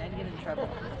machine. I'd get in trouble.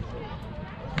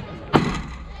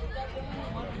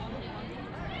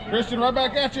 Christian, right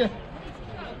back at you.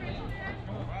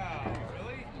 Wow,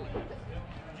 really?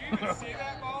 Did you even see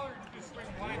that ball or did you just swing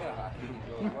blind?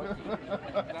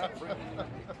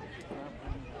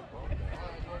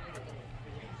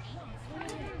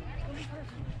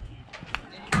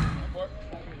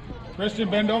 Christian,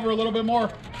 bend over a little bit more.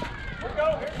 Here we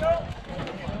go. Here we go.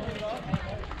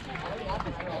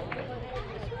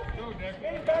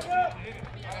 Keaton, back up.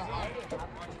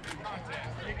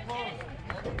 Get close.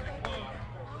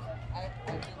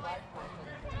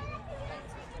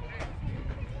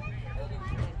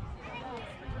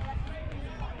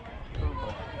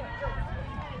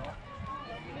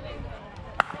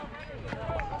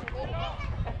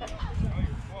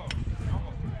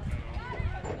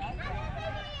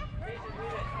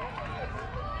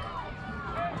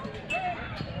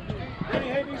 Ready,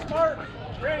 hey, be smart.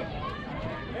 Ready.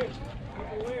 Hey, keep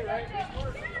your way, right? Be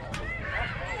smart.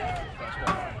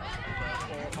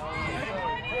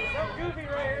 Hey, something goofy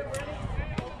right here, Brenny.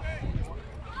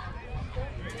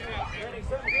 Brenny,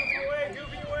 something goofy away,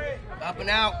 goofy away. Up and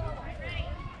out.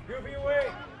 Goofy away.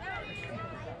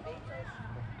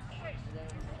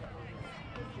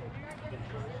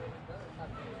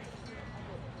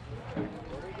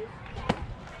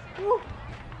 Woo.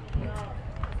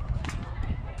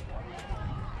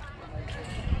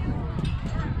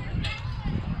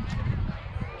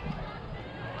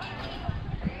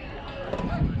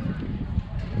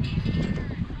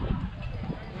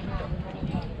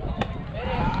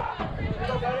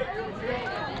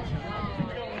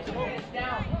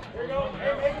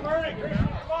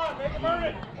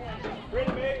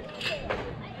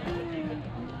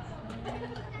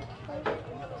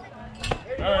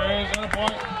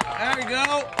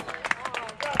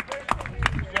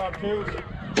 twos.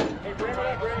 Hey, bring it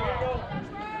up, bring it up.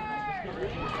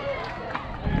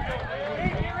 Hey,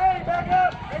 get ready, back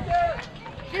up, right there.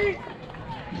 Cheat,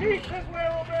 cheat this way a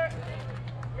little bit.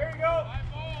 There you go.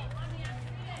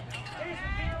 Jason,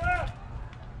 to your left.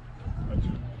 That's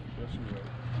your right.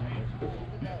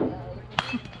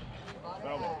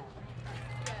 That one.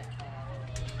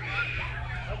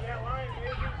 Up that line,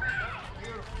 Jason.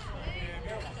 Hey,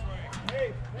 hey.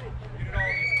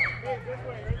 Hey, this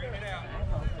way, right there.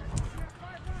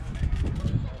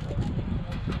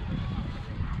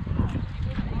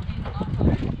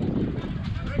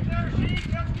 Right there, Sheik,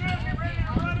 that's good. Get ready to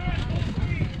run in. Full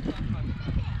speed.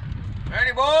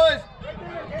 Ready, boys? Right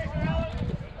there, Jason Allen.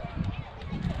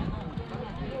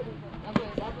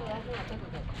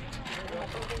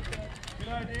 Good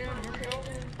idea. Here we go.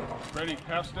 Ready,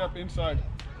 half step inside.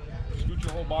 Scoot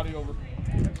your whole body over.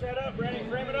 Set up, ready,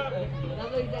 frame it up. There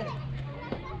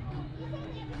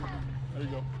you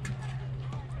go.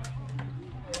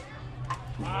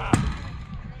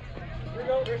 Here we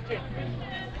go, Christian.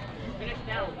 Finish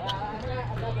down. Let's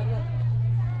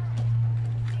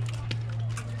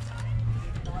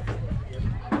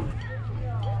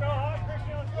go, Hawk,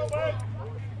 Christian, let's go, bud.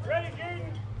 Ready,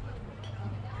 Jaden?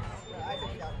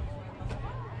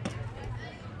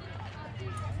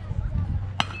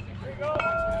 Here we go.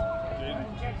 Jaden.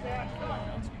 Catch that.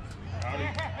 Howdy.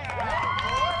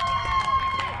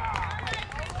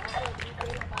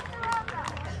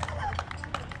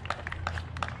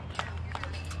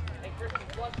 Hey, Christian,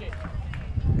 flush it.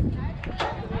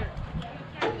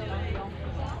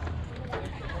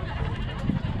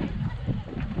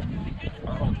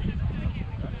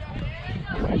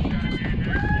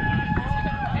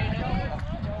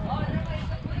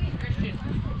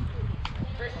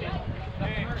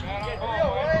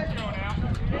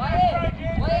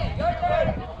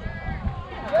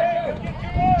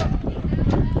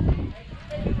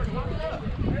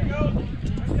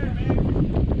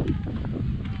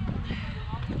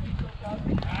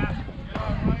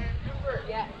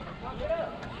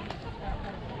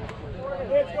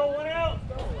 Let's go, one out.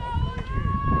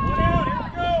 One out, here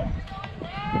we go.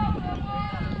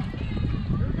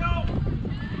 Here we go.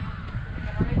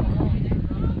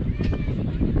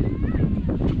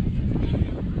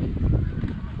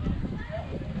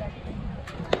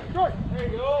 Good. There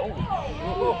you go.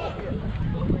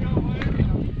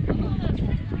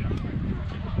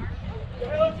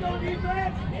 Okay, let's go,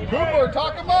 defense. Cooper,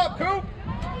 talk him up, Coop.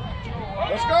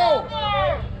 Let's go.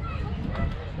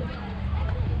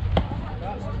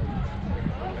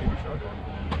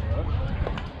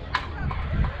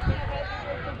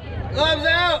 Gloves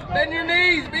out. Bend your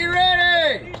knees. Be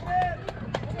ready.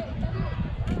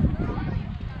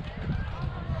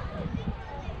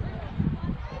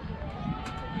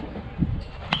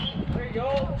 There you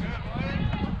go.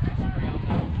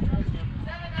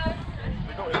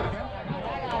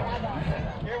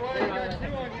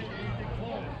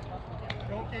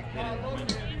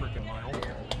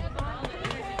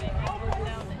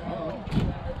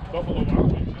 Buffalo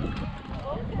Wild Wings.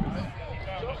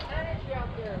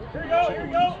 Here we go, here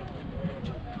we go.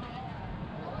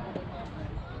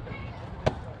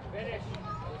 Finish.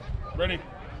 Ready.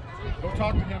 Go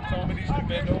talk to him. Tell him he needs to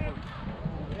bend over.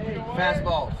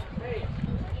 Fastballs.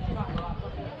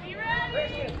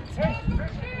 Christian, hey, Christian,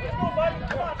 let's go, buddy.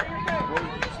 Come on, do your thing.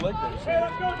 Slick this. Hey,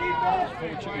 let's go, defense.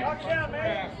 Knock it down,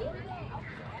 man.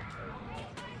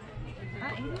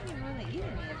 He didn't even really eat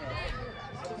any of it.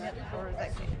 Or was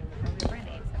that your friend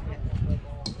ate some of it?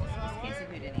 Casey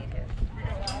who didn't eat it.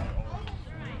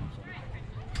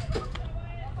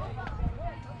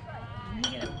 Didn't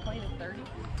he get a plate of 30? Here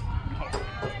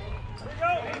we go,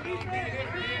 hey, defense.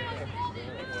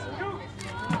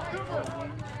 Cooper,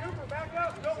 back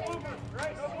up. No bloopers,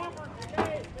 right? No bloopers.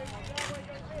 Okay.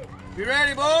 Be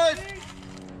ready, boys.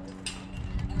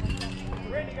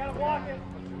 Randy, gotta block it.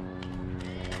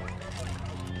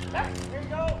 Here you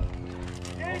go.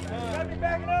 Jake, you gotta be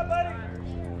backing up, buddy.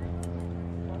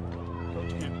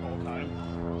 Coach can't call time.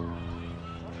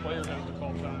 Player has to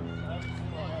call time.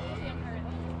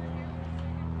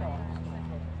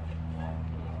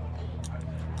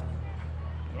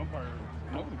 The umpire,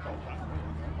 nobody called time.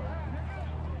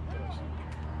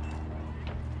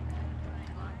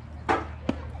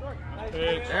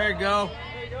 Pitch. There you go.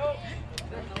 There you go.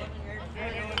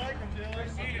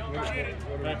 Okay.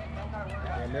 Did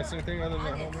I miss anything other than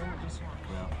that home run? Just...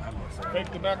 Take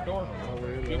the back door. Oh,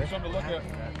 really? Give him something to look at.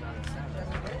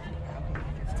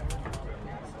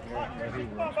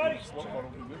 Come on, buddy.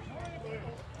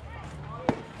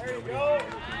 There you go.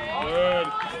 Good.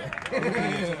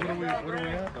 What are we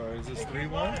at? Or is this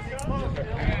 3-1?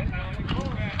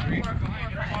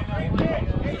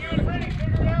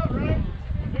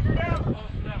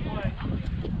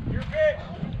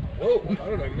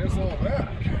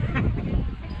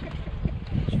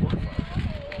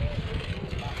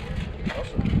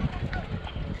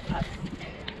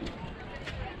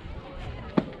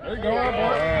 Go up,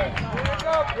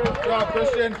 boy. Good job,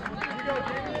 Christian.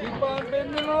 Keep on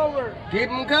bending over. Keep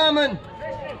them coming.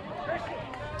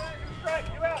 Strike,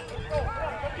 you out. Let's go. Come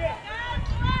on, come get it.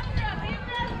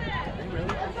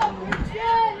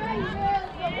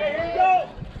 Hey, here you go.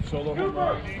 Solo.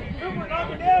 Cooper, knock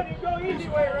it down. You go easy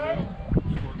way, right?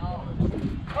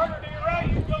 Carter, to your right.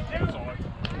 You go too.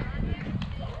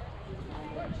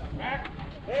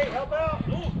 Hey, help out.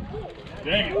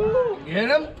 Dang it. Get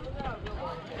him.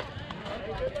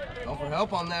 Go for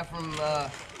help on that from.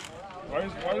 Why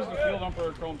is the field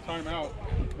umpire calling timeout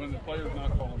when the player's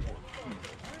not calling for it?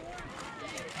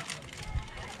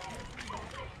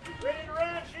 Ready to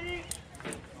run, Chief?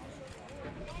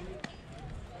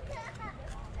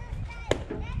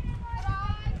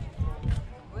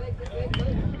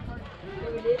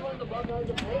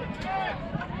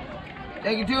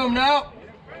 Take it to him now.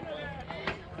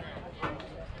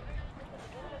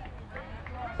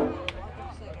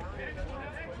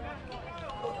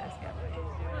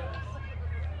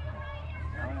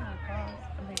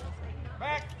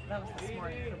 Back. That was this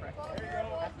morning for breakfast.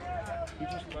 He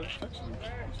just texted him.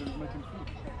 He said he's making food.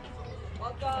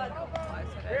 Well done.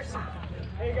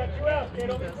 Hey, you got 2 outs, kid.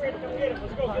 Don't be afraid to come get it.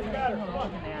 Let's go. Get got her. Come on.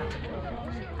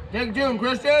 Take it to him,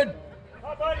 Christian. Come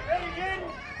on, buddy. Ready, again?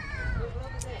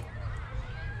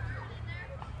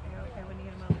 Okay, when you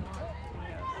get him on the wall,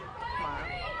 he goes, smile.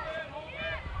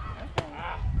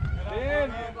 Dan.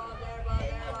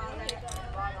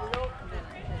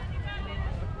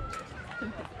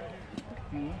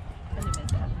 And he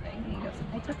missed that thing. He goes,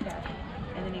 I took that.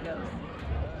 And then he goes,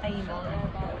 I emailed him.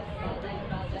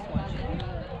 Just watch it.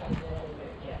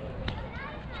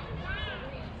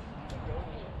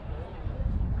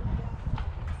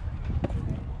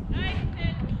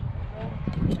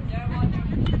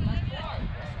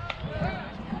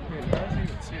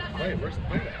 Wait, where's the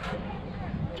plate at?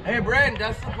 Hey, Brandon,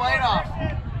 dust the plate off.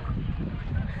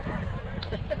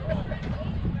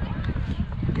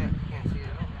 Can't see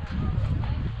it.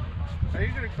 How are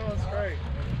you gonna call a strike?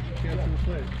 You can't see the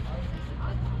plate.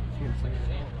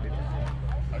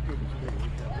 I couldn't see it.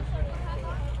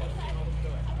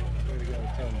 Way to go,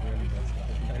 tell him, Brandon.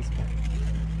 That's nice.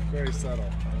 Very subtle. I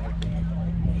like that.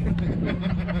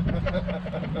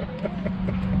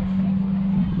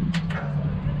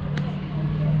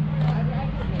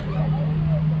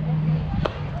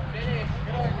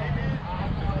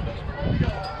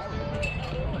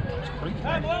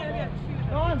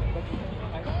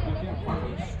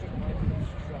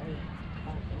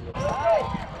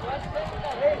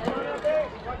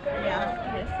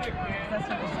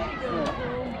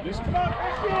 Come on,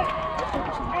 Christian.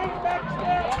 Hey, back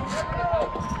step.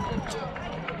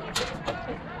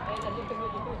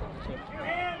 Your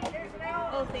hand, Jason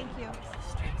Allen. Oh, thank you.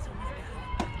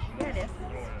 Here it is.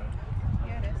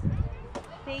 Here it is.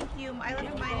 Thank you. I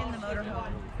left mine in the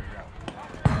motorhome.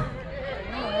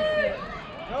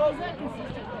 Oh, that's cute.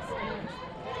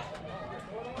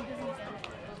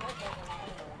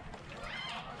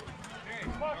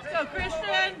 Let's go,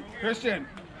 Christian. Christian,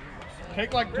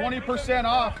 take like 20%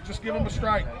 off. Just give him a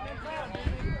strike.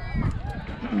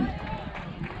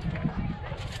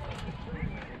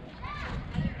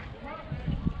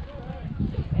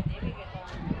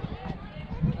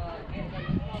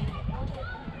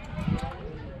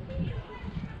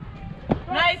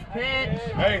 Nice pitch.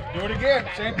 Hey, do it again.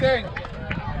 Same thing.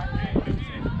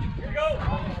 Here you go.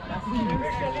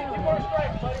 Christian, 2 more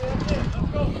strikes, buddy. That's it.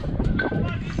 Let's go. Come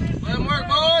on, defense. Let him work,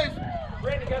 boys.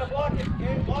 Brandon, you gotta block it.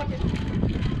 Okay, block it.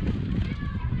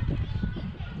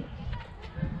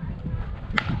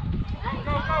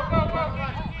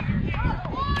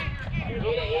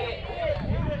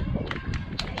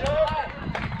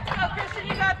 Go, Christian,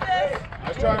 you got this.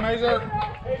 Nice try, Mazer.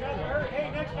 Hey, nothing hurt. Hey,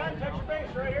 next time, touch your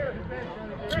base right here.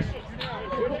 Christian,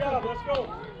 good job. Let's go.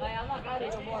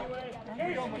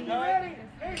 Casey, you ready?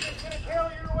 Casey's gonna tail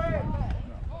your way.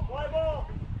 Fly ball.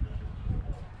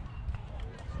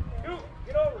 Duke,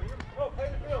 get over. Go, play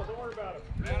the field. Don't worry about it.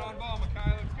 Man on ball,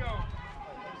 Makai. Let's go.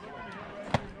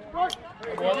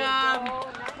 Good job.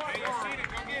 Hey, you seen it.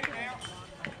 Go get it now.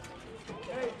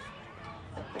 Hey,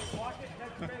 block it,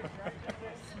 touch your base, right? That's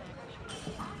it.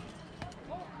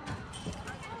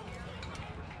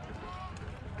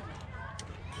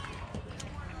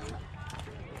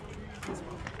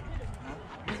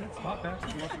 Hot pass.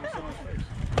 He wants you to sit on his face.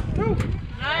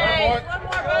 Nice. One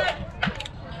more, bud.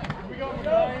 We go, we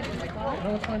go.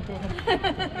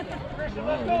 Christian,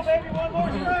 let's go, baby. One more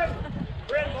strike.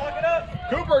 Brandon, block it up.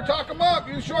 Cooper, talk him up.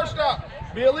 You shortstop.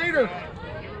 Be a leader.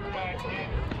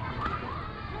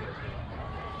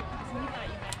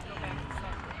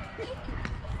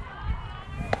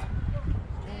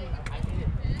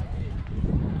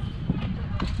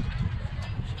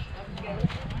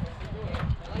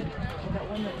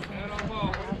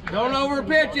 over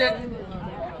pitch it.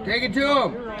 Take it to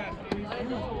him.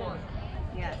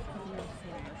 Yes.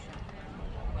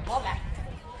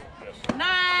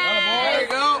 Nice. There you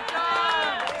go.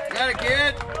 Got it,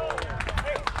 kid.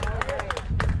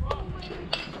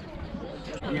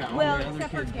 Yeah, Well,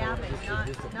 except for Gavin,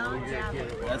 not Gavin.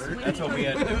 that's what we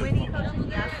had. When he coached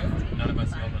Gavin, None of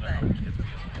us yelled at our kids.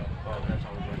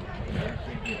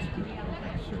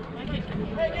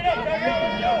 Hey, get up,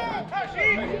 go!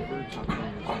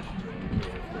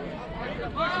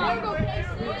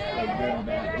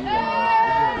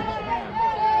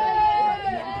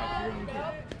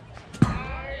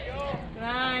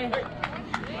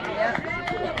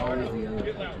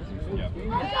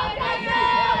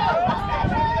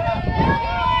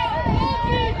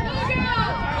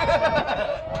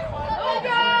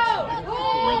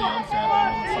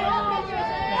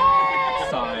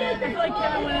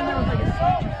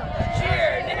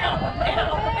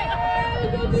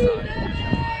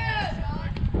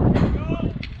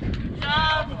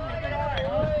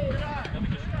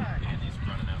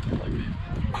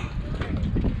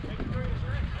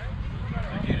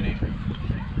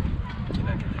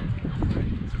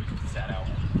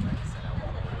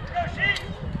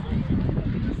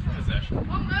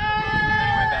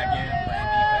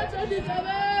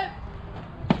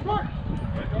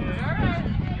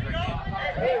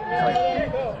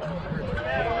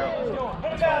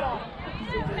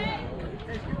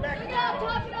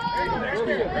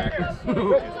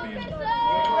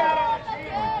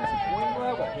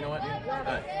 You know what, dude?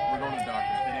 We're going to the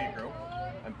doctor. If it ain't broke,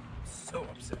 I'm so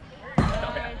upset.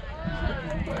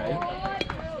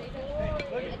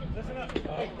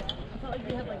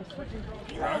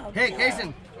 Hey,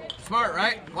 Kason. Smart,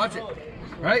 right? Watch it.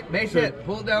 Right? Base hit.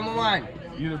 Pull it down the line.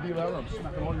 You either be that or I'm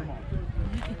smacking all your mom.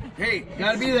 Hey,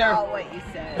 gotta be there. oh, what you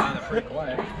said.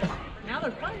 Now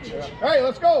they're punching. Hey,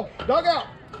 let's go. Dug out.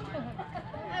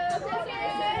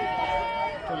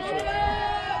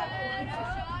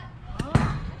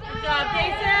 Good job,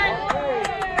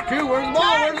 Jason. Two, where's the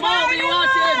ball? Where's the ball? What are you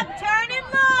watching? Turn and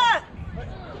look!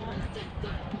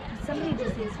 Somebody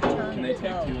just needs to turn. Can they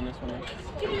take two in this one?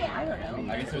 I don't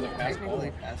know. I guess there's a pass ball.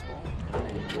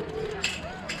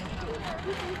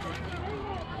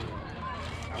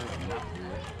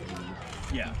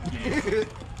 Yeah.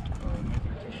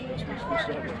 Roland's trying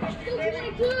to get rid of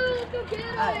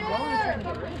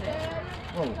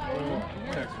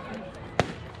it.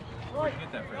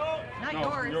 Get that for Not No,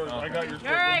 yours. I got yours.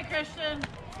 All right, Christian.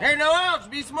 Hey, no outs.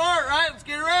 Be smart, right? Let's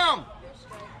get around.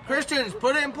 Christians,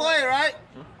 put it in play, right?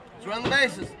 Let's run the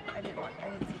bases. I didn't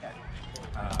see that.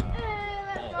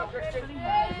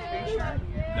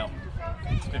 No.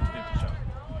 It's 50-50 shot.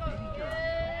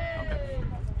 Okay.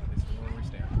 This is where we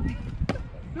stand.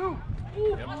 Yep.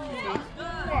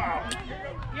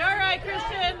 You're all right,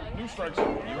 Christian. New strikes. You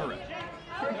were right.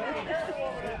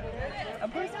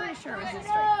 I'm pretty sure it was his strike,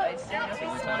 but I just didn't know if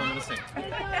Only he time I'm going to sing.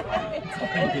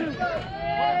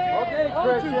 Okay,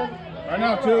 Christian. Right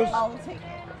now, twos. I'll take it.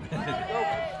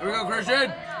 Here we go,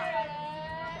 Christian.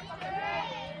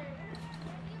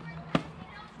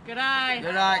 Good eye.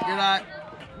 Good eye, good eye.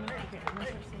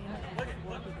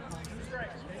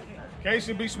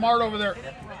 Casey, be smart over there.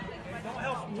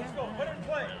 Let's go. Put it in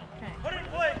play. Put it in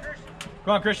play, Christian.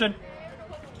 Come on, Christian.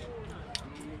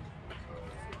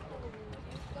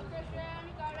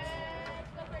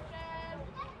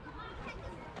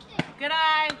 Good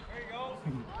eye. There you go.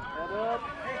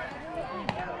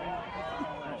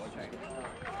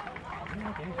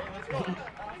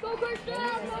 Go,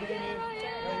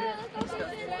 Christian.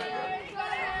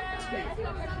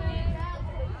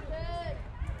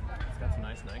 It's got some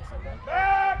nice nikes on that.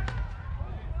 Back!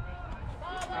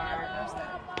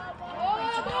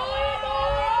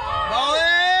 Ball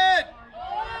it!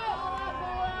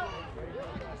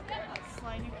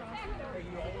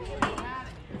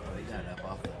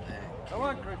 Come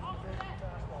on, Christian.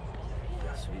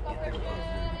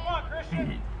 Come on, Christian.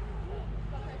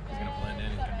 He's going to blend in.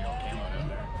 He's going to be all camo down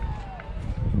there.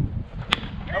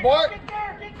 Hey, boy. Get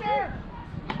there.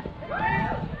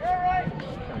 You're all right.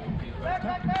 Back.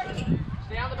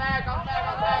 Stay on the bag,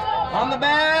 On the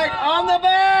bag! On the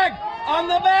bag! On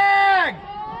the bag!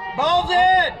 Ball's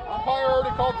in! Umpire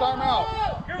already called timeout.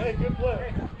 Hey, good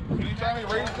play. Anytime he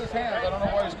raises his hands, I don't know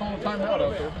why he's calling timeout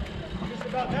out there. Just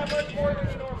about that much more than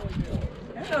we normally do.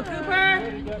 Go, Cooper.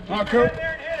 Not Get Coop. in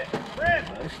there and hit it. Brent,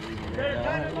 better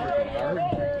time it more.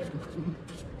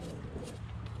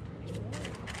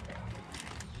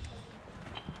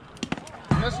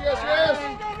 Yes.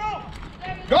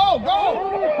 Go.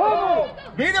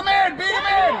 Beat him in. Good!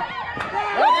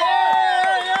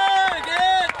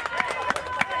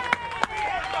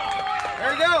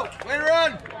 There you go! Way to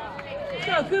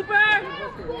go, Cooper!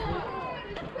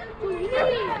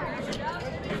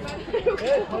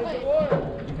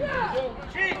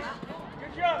 Sheets!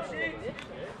 Good job, Sheets!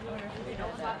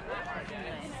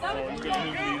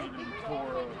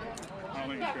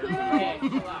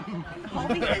 All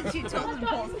because you told him to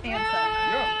pull his pants up.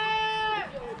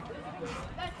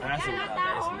 That's a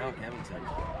no, Kevin said.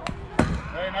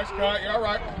 Hey, nice cut. You're all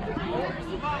right.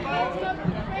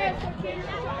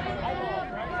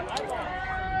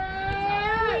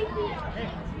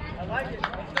 I like it.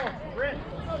 Let's go. Brent.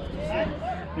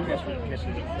 You guys should catch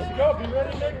it. Let's go. Be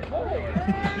ready to make a play.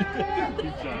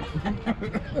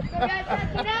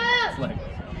 It's like,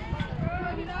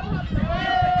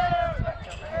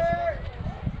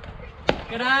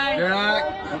 Good eye. you're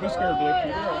not. Don't be scared, Blue. You're all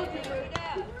right.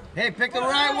 Hey, pick the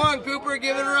right one, Cooper.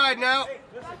 Give it a ride now.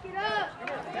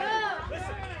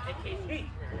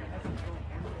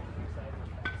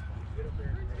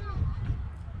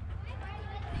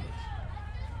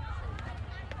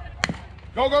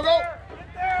 Go, go, go. All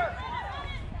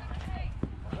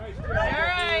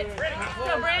right. Let's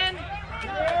go, Brand.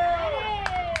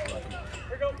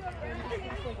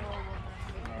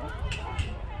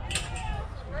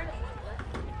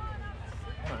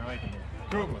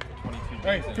 Cooper.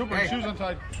 Hey, Cooper, Hey. shoes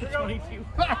untied. 22.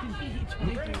 I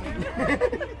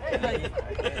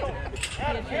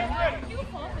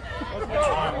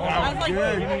was like,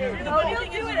 no,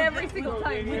 he'll do it every single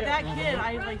time. With that kid,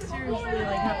 I like seriously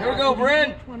like. Have Here we go,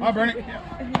 Bryn. Hi, Bernie.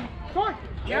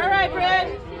 You're all right,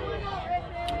 Brand.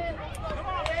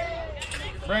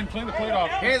 Brandon, clean the plate off.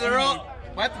 Hey, they're all.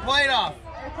 Wipe the plate off.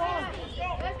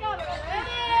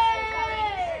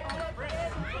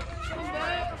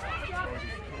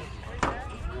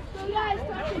 Guys,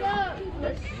 touch it up.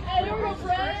 Hey, here we go,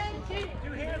 Brand. Two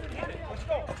hands and hit it. Let's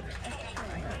go.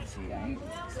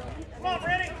 Come on,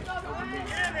 Brady. Get in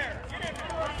there. Get in there.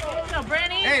 Let's go. Let's go,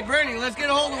 Brandy. Hey, Brittany, let's get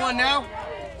a hold of one now.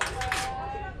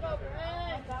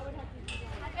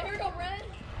 Hey, here we go, Brand.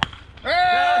 Hey!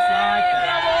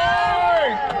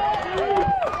 Good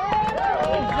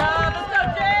job. Let's go,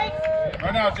 Jake.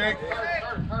 Right now, Jake.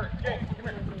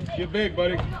 Get big,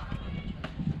 buddy.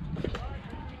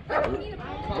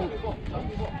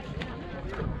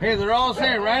 Hey, they're all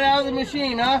saying right out of the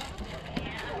machine, huh?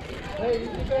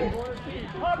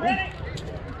 Come on, Brady.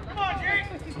 Come on, Jake.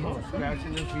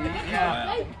 Scratching the feet.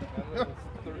 Yeah.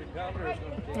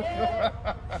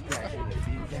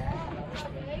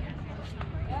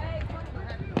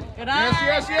 Good eye.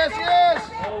 Yes, yes, yes, yes.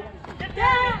 Get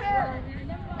down.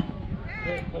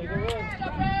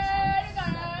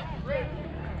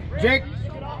 Jake,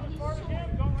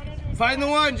 find the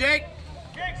one, Jake.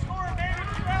 Jake, score, baby.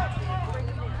 Get out.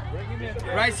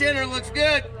 Right center looks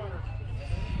good.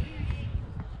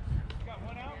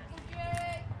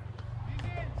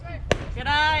 Good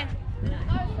eye.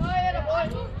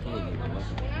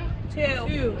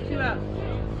 Two out.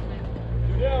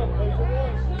 Down. Play for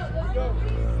one. Let's go.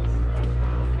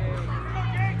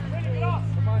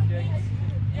 Come on, Jake.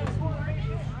 I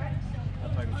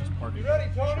thought he was just parking. You ready,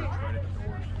 Tony? Right at the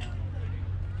doors.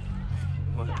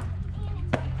 What?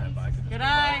 That bike is Good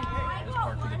eye. just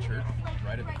parked in the church,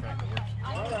 right at the front doors.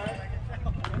 All right.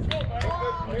 Let's go, buddy.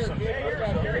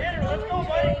 Here, hit her. Let's go,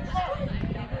 buddy. Come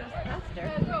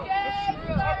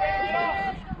on.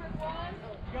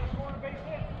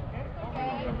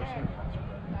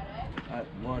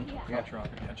 One. Yeah.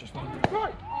 Yeah, just one. It's all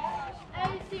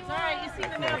right. You see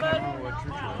the now, bud?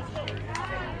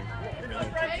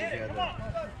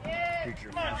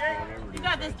 You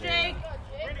got this, Jake.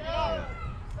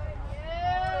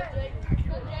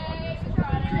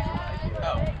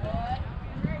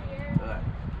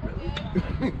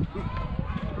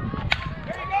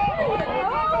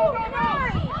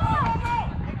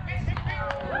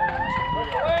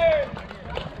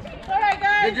 All right,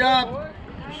 guys. Good job.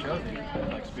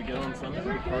 Like spaghetti on Sunday,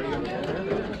 party on the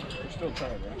weekend. We're still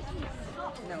tied, right?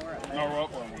 No, we're up. No, we're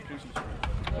up one. We're kissing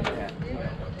straight.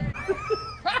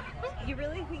 You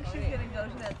really think she's gonna go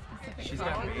to that specific She's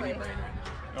got coffee baby place? brain right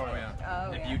now. Oh, yeah.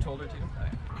 Oh, If yeah. you told her to,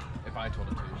 if I told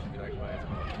her to, she'd be like, why is it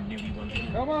newbie ones?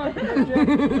 Come on, Jake.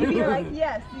 You'd be like,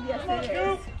 yes, yes it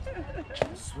is.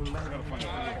 Swing back. Let's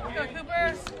go,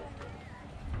 Cooper.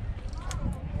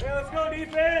 Hey, let's go,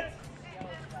 defense.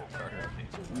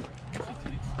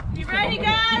 You ready,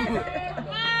 guys? Come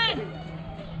on.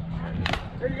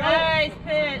 Here you go. Nice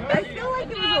pitch. I feel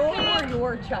like it was over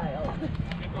your child.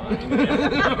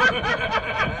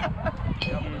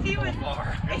 He was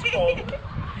It's called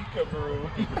peekaboo.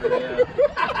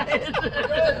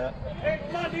 Hey,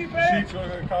 come on, defense. Sheets,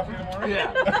 want to get coffee in the morning?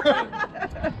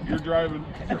 Yeah. You're driving.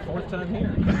 Fourth time here.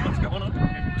 What's going on?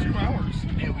 2 hours.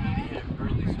 Yeah, we need to hit it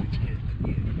early so we can get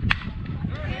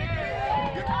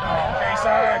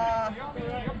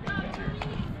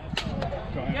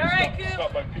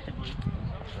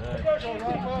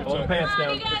Pull the pants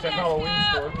down. It's a Halloween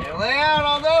store. And lay out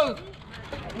on those.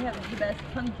 We have the best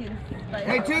pumpkin spice.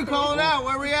 Hey, two, call it out.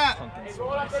 Where we at? You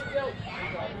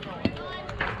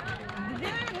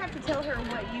didn't have to tell her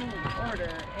what you order,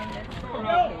 and it's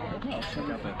complicated. Check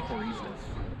out that poisonous.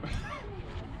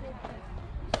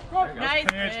 Nice,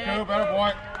 Finish, Ed. Coop. Better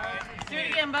boy. Do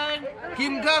it again, bud.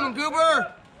 Keep them coming,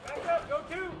 Cooper. Back up, go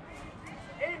two.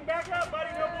 Aiden, back up, buddy,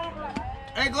 no bloopers.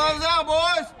 Hey, gloves out,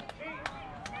 boys.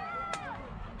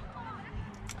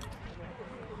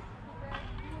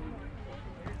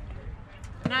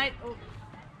 Night. Oh.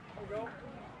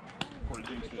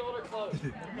 Shoulder close.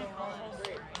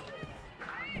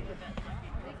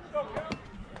 Go, Coop.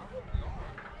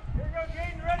 Here you go,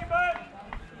 Jaden. Ready, bud?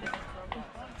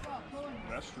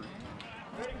 That's true.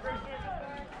 Ready, Christian?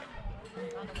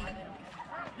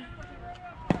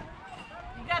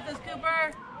 You got this, Cooper.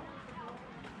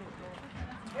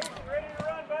 Jaden, ready to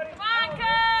run, buddy? Come on,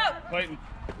 Coop. Clayton,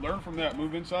 learn from that.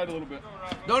 Move inside a little bit.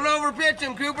 Don't overpitch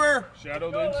him, Cooper.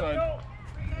 Shadow the inside.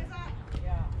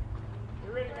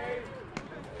 You're ready, Maze.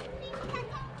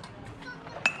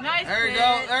 Nice. There you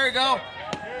go. There you go.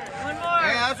 One more.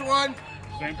 Hey, that's one.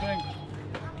 Same thing.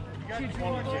 Back here, come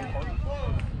on.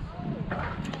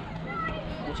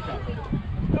 Let's go,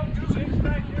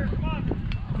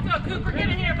 Cooper. Get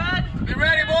in here, bud. Be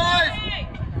ready, boys.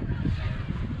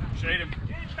 Shade him.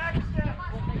 Jaden, back a step.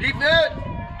 Deep net.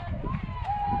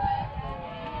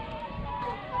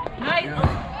 Nice.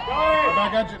 Right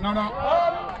back at you. No, no.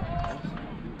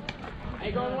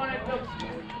 Hey, going one at the.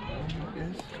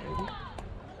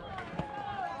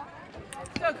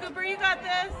 Let's go, Cooper. You got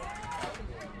this.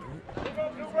 Go,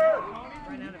 Cooper.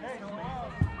 Right out of his helmet.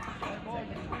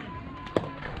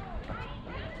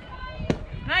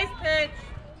 Nice pitch.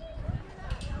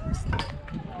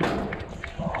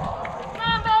 Come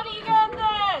on, buddy. You got this.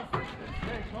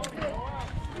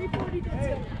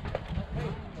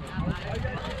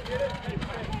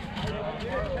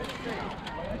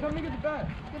 Come to get the bat.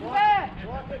 Get the bat.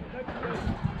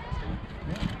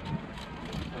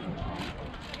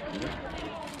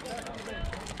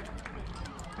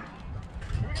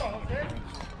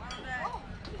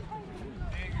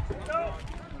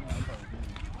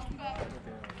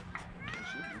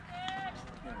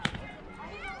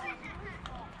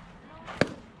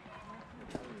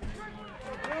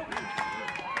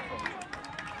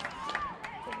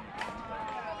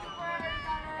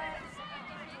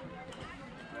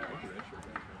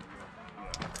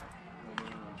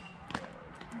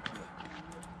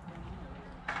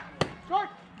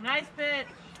 Nice pitch.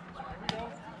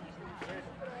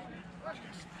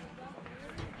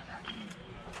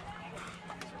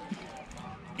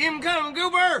 Keep him coming,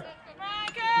 Cooper. Come on,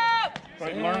 Coop.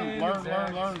 Clayton, learn.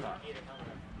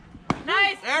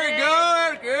 Nice. There you pitch. go.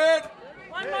 That's good.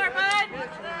 One more, bud.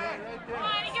 Come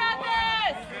on, you got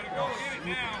this.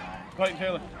 Clayton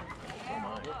Taylor.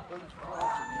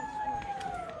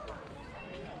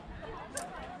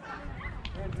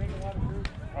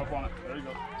 Up on it. There you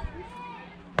go.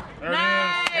 There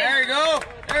Nice. it is. There you go.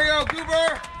 There you go,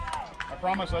 Cooper. I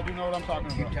promise I do know what I'm talking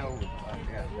about.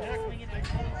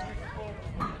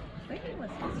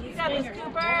 You got this,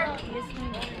 Cooper.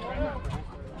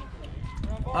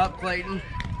 Up, Clayton.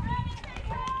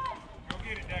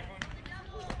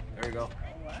 There you go.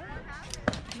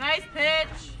 Nice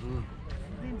pitch.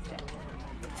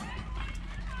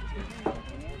 Well,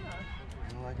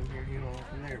 I can hear you all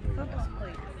from there, but Football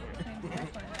plate.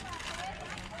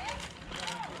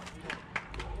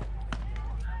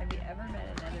 Have you ever met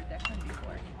another Declan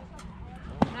before?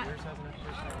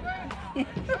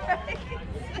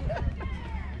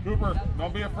 Cooper,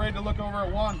 don't be afraid to look over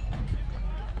at one.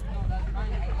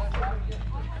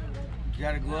 you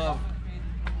got a glove.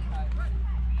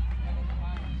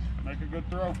 Make a good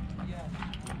throw.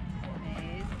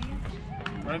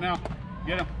 Right now.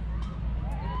 Get him.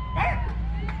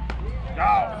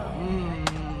 Go.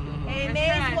 Hey,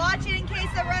 Maze, watch it in case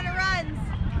the runner runs.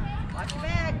 Watch your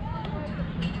back.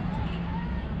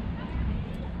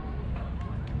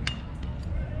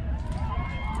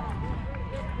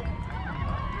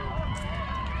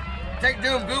 Take it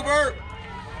to him, Cooper.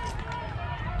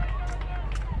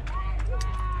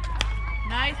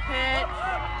 Nice pitch.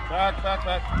 Back.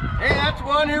 Hey, that's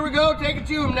one. Here we go. Take it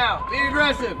to him now. Be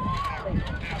aggressive.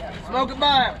 Smoke it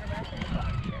by him.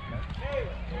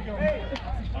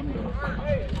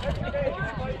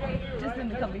 Just in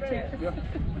the comfy chair.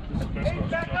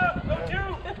 Back up, go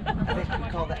two. I think we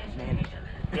call that managing.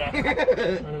 Yeah. I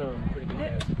don't know. Pretty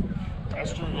good.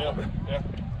 That's true, yeah.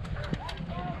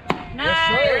 Nice.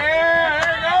 Yeah,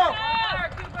 there you go.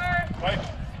 Cooper. Fight.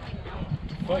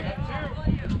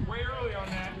 Way early on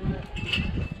that.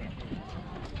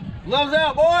 Gloves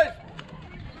out, boys.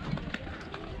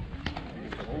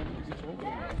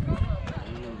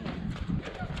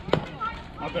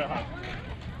 Not that high.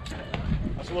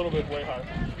 That's a little bit way high.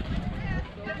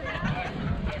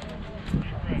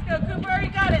 Let's go, Cooper.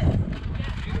 You got it.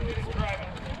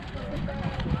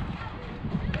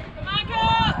 Come on,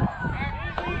 Coop.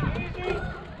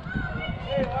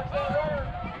 Hey, watch that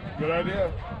runner. Good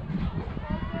idea.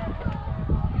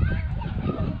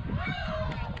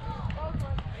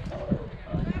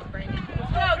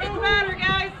 Let's go. Get the batter,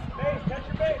 guys. Base, catch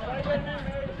your base. Right there,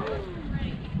 man.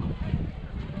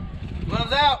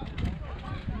 Gloves out.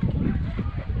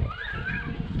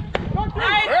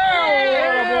 Nice.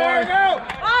 There go.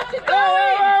 Oh, she's Hey,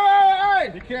 going. hey, hey,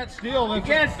 hey. You can't steal. You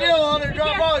can't steal on a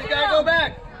drop ball. You gotta go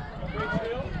back.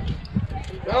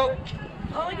 Go.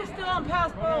 Only can steal on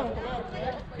pass ball.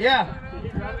 Yeah.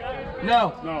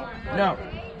 No. No. No.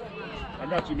 I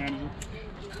got you, manager.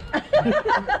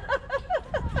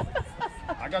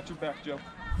 I got your back, Joe.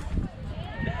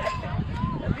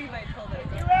 Levi told us.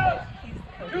 2 outs.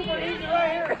 Cooper, easy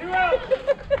right here. 2 outs.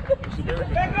 It's a very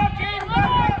good. Back up, James. Back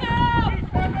up. James,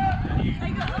 back up. I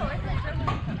go, oh, I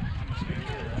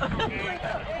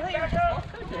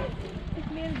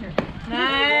thought manager.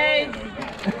 Nice.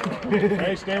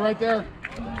 Hey, stay right there.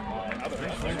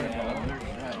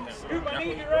 Scoop, I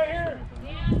need you right here.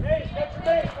 Hey, catch your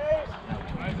base, Mace.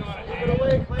 Keep it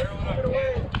away, Clay. Keep it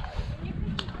away.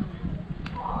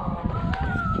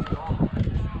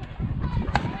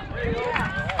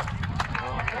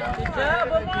 Good job,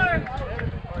 one more.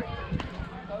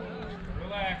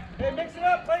 Hey, mix it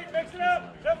up, Clayton. Mix it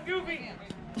up. Something goofy.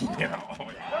 Something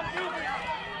goofy.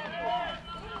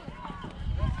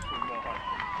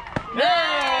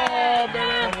 Yeah,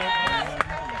 baby.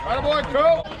 Atta boy,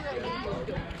 Colt.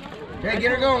 Okay,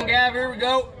 get her going, Gav. Here we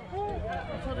go.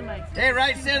 Hey,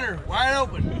 right center, wide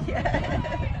open.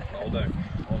 Hold that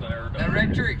arrow down. That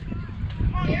red tree.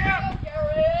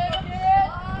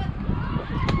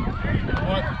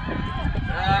 What?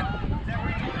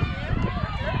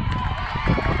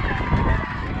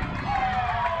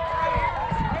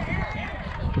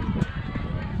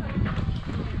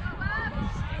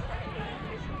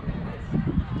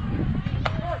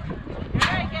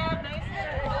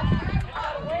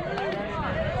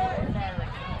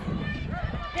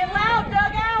 Get loud,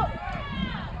 dugout.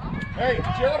 Hey,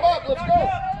 cheer him up. Let's go.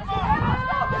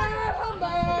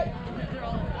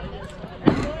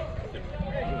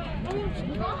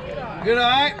 Good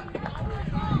eye.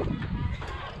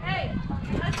 Hey,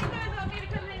 unless you guys want me to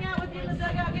come hang out with you in the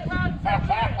dugout, get loud.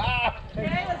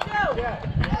 Okay, let's go.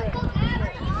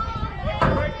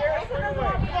 Right there. Straight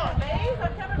away. Come on. Babe,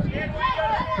 I'm coming for you.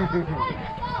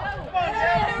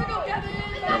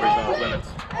 Remember, he's off limits.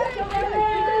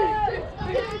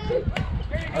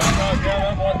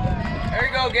 There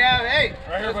you go, Gav. Hey,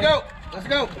 Right here, let's buddy. go. Let's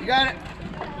go. You got it.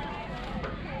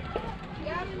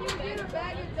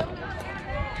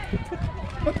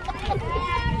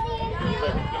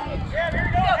 Gab, here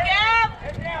you go. Go, Gab.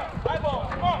 Head down. High ball.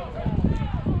 Come on.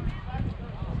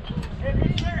 Hey,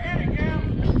 get there. Hit it, Gab.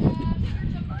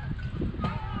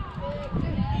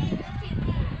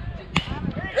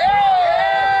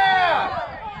 Yeah!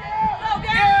 Go,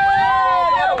 Gab.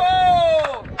 Yeah!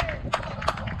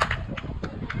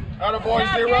 Atta boy, Good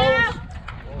zeros. job,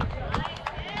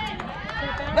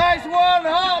 Nice one,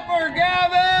 Hopper,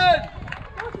 Gavin!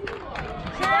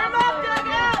 Cheer him up,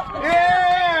 dugout.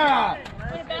 Yeah!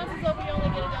 When it bounces over, you only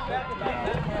get it down.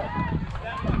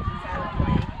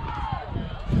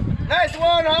 Nice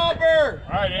one, Hopper!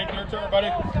 All right, Aiden, your turn, buddy.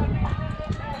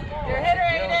 You're a hitter,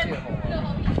 Aiden.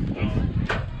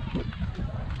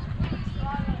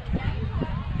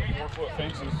 4-foot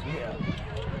fences.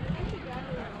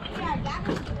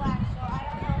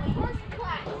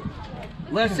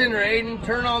 Left center, Aiden.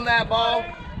 Turn on that ball.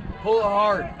 Pull it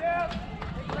hard.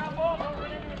 Ground ball. Don't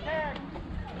run into the tag.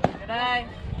 Good eye.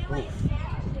 Right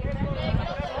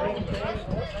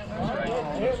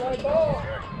ball.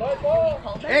 Right ball.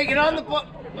 Hey, get on the ball.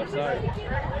 Left side.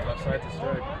 Left side to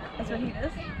strike. That's what he does?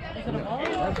 Is it a ball?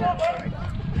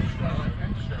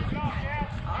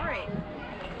 All right.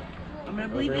 I'm going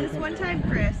to believe you this one time,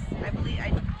 Chris.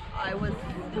 I was,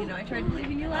 I tried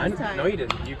believing you last time. No, you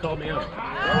didn't. You called me out.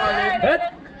 Hit.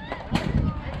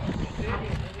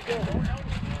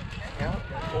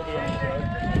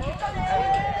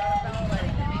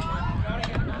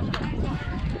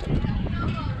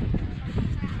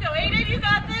 Go, Aiden, you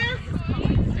got this.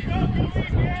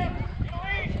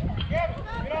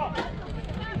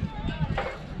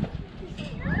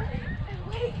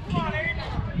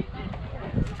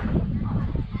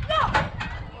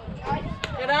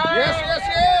 Good eye. Yes, yes,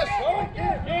 yes.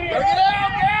 Gotta get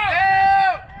out, Gav.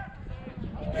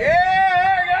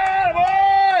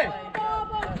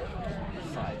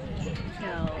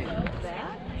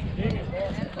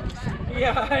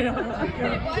 Yeah, I know.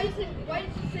 Why is it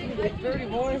say dirty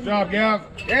boy? Good job, Gav.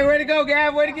 Hey, way to go,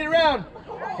 Gav. Way to get around.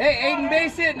 Hey, Aiden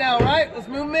base hit now, right? Let's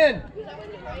move him in.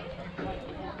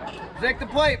 Take the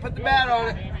plate. Put the bat on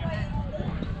it.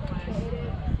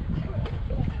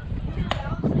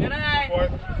 Good night. Boy.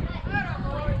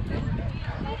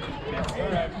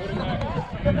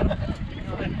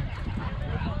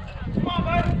 Come on,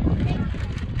 bud.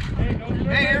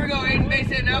 Hey, here we go. Aiden base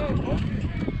hit now.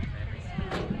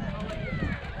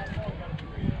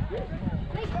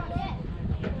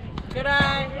 Good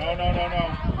night. No.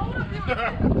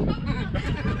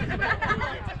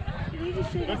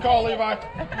 Good call, Levi.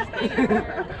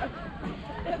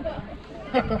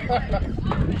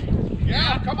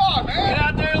 Yeah, come on, man. Get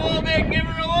out there a little bit and give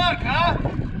her a look, huh?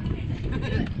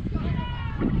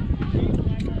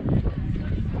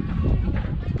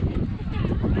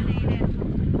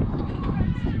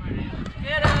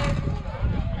 Good night.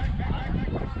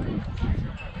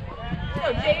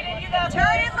 So, Jaden, you got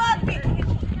turn it up.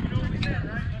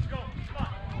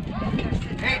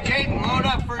 Hey, Jaden, load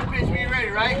up. First pitch when you're ready,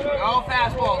 right? All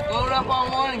fastballs. Load up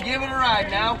on one and give it a ride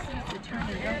now.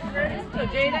 So,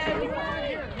 Jaden.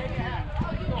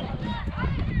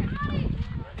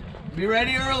 Be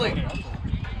ready early.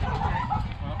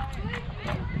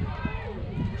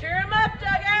 Cheer him up,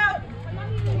 dugout.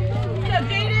 So,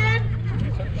 Jaden.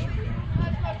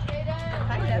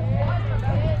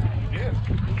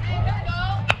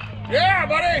 Yeah,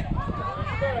 buddy.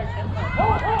 There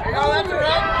you go, that's a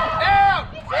run. Down!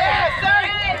 Yeah,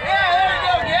 safe! Yeah, there you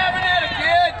go, Gavin at it,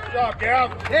 kid! Good job, Gav.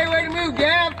 Hey, way to move,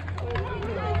 Gav!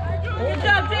 Good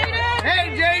job, Jaden. Hey,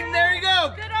 Jaden, there you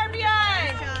go! Good RBI.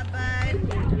 Good job, bud.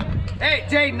 Hey,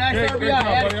 Jaden, nice Hey, RBI, good job,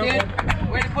 at it, buddy. kid.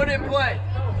 Way to put it in play.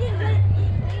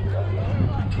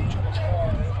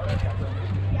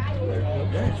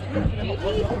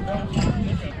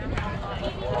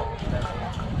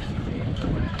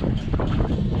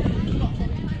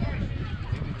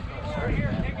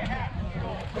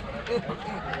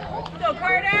 Go,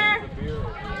 Carter.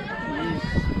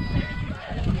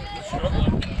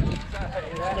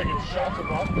 Taking shots of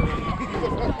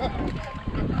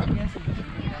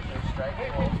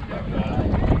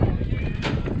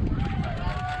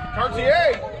RCA.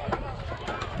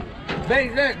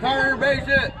 Base it, Carter, base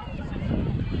it.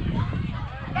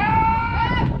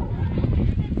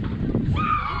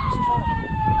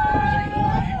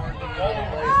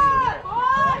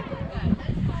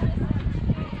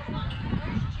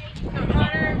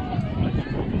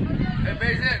 Hey,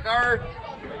 base it, Carter.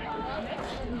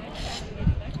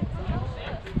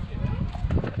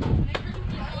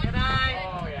 Good night.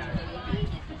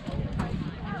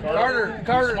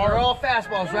 Carter, they're all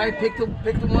fastballs, right? Pick the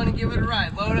one and give it a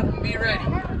ride. Load up and be ready.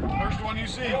 First one you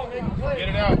see. Get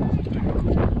it out.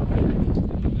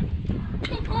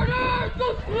 Go Carter!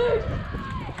 Go Slick!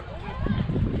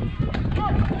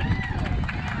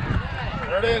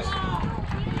 There it is.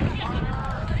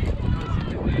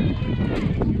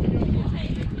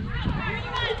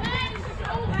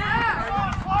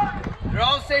 They're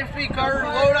all the same speed, Carter.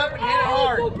 Load up and hit it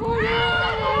hard. Go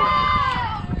Carter!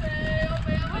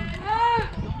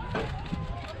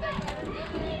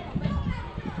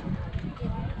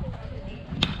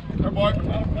 There, boy.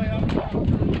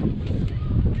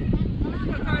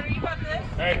 Carter, you got this.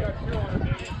 Hey,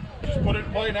 just put it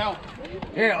in play now.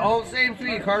 Yeah, all the same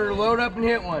speed, Carter. Load up and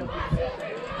hit one.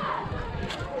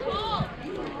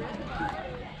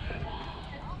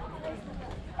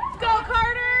 Go,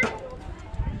 Carter.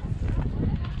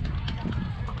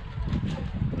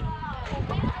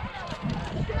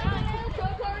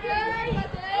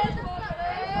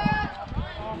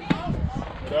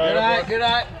 Good eye, good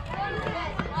eye.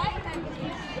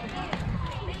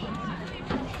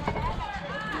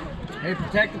 Hey,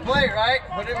 protect the plate, right?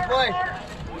 Put it in play.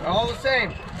 They're all the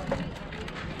same.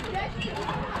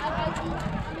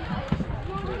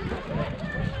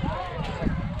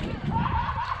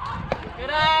 Good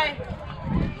eye.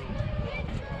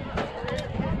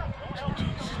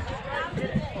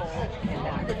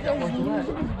 Hey,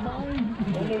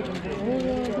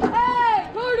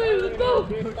 Carter, let's go!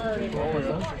 Let's go,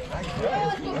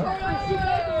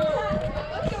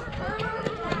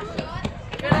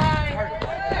 Good eye.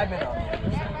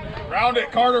 Round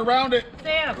it, Carter, round it.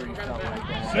 Sam.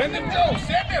 Send him, go,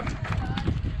 send him.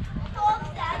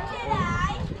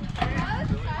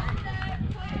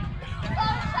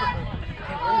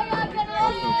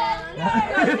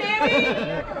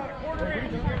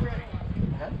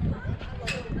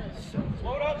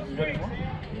 Load up, sweet.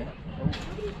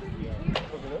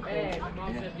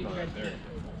 You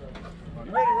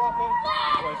ready, Rafa?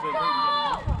 Rafa?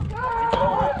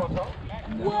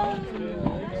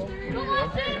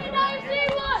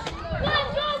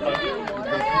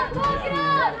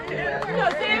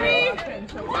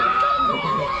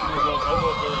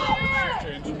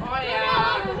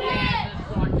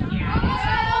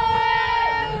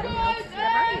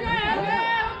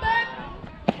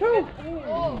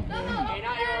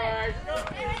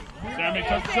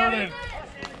 Tuck the shirt in.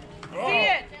 See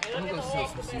it.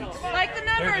 Like the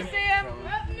numbers, Sam.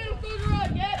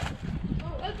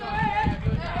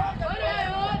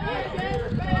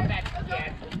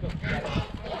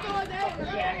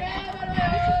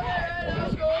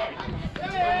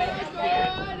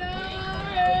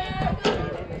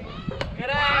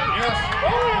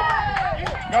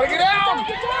 Gotta get down!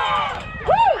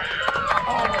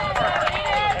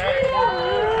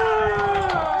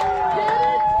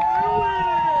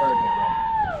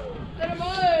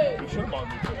 You should have bought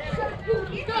me.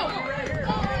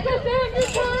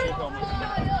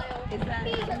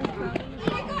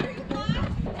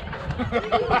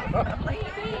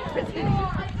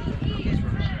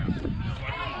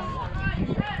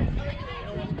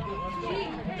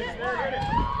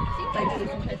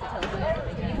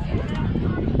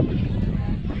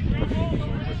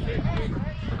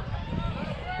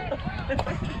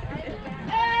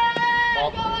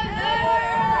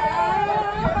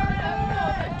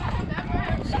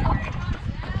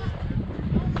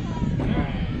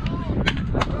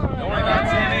 Don't worry about it,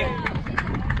 Sammy.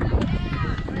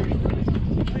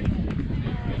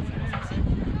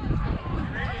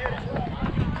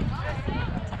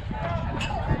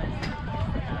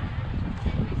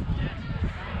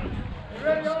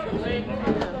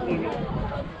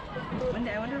 One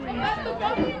day, I wonder where you go,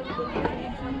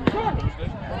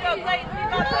 Clayton. You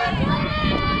got this.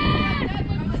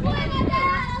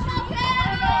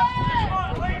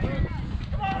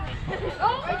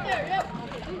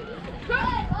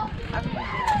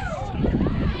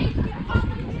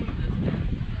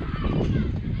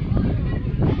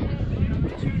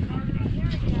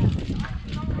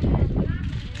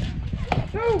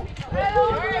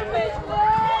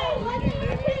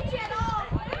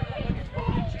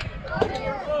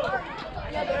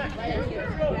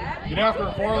 Get after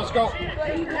it, 4, let's go.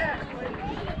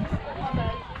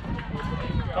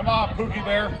 Come on, Pookie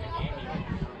Bear.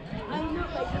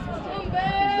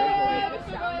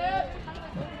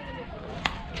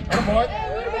 Come on, boy.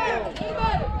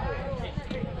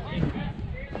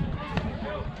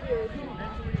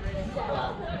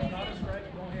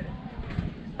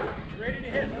 Ready to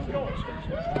hit, let's go.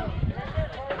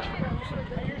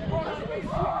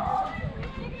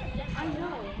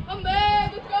 Come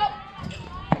back, let's go.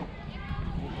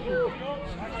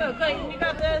 Go, Clayton. You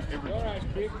got this. All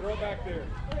right, big throw back there.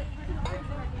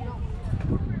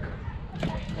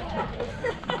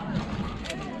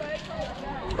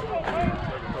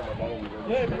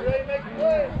 Yeah, be ready to make a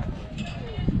play.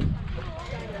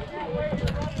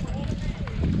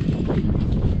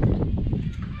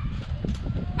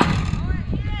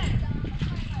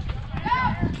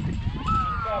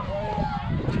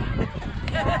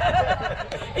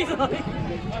 He's like,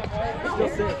 Still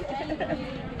sick.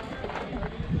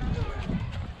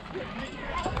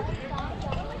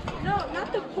 No,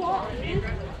 not the ball. It's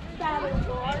battle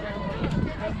ball.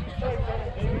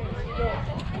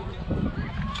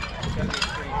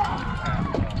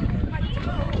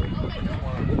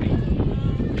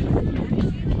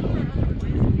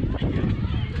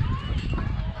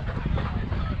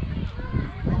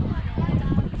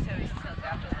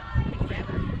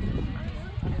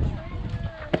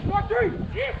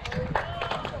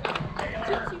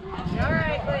 all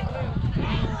right,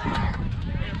 Clayton.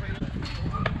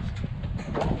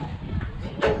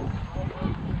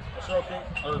 Sophie,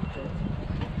 or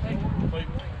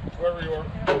Clayton, whoever you are.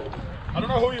 I don't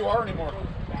know who you are anymore.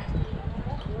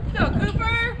 Go,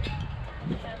 Cooper.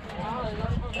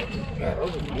 God,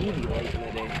 those are meaty late in the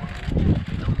day.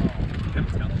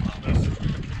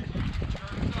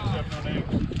 Have no names.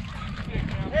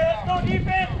 Hey, let's go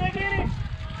defense, big inning.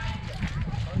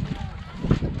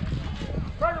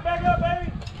 Carter, back up,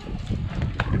 baby.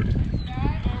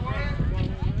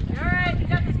 All right, you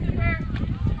got this, Cooper.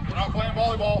 We're not playing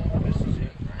volleyball.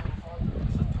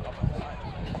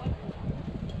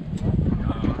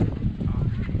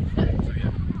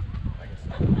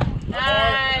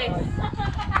 Nice.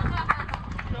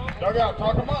 Dugout,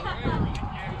 talk them up.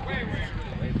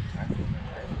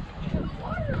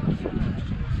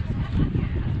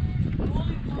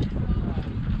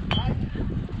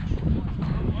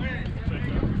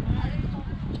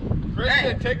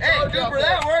 Christian, take Hey, charge out Cooper, there.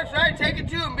 that works, right? Take it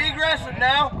to him. Be aggressive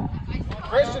now.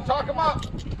 Christian, talk them up.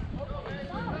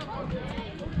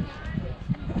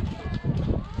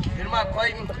 Get him up,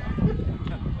 Clayton.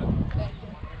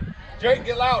 Jake,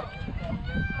 get loud.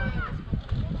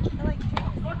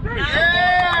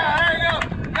 Yeah, there you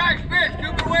go. Nice pitch,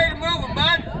 Cooper. Way to move him,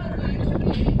 bud.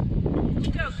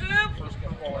 Go,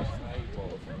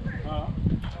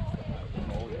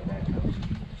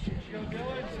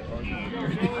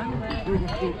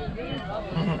 Coop.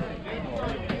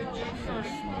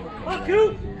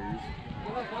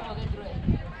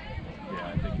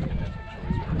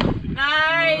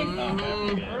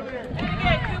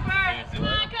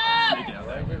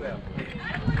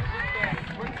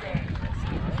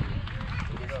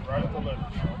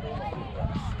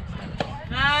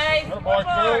 Nice. Good boy,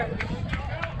 Coop.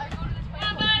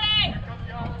 Hey,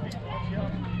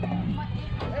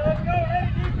 let's go.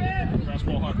 Ready, defense.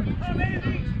 Fastball hot.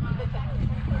 Amazing.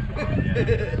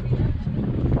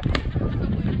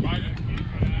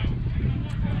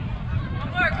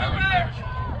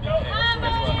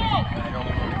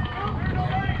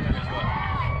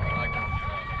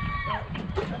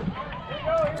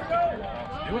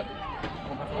 Do it.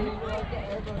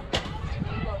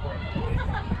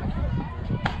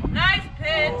 Nice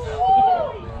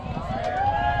pitch.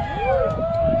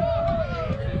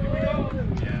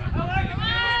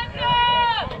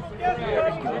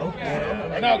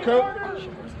 Right now, Coop.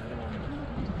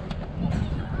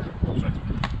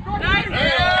 Nice.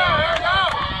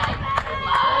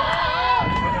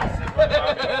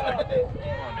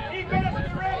 Defense,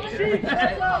 get ready. Chief,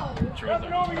 heads up.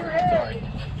 Nothing over your head.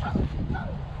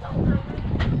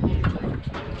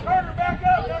 Carter, back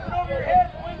up. Nothing over your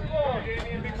head. The wind's blowing.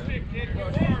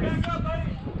 Back up,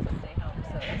 buddy.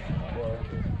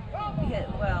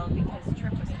 Well, because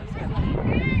Trip was supposed to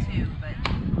have too, but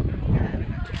so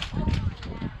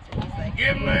he's like,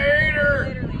 Give him a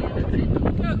hater. literally,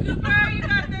 go Cooper, you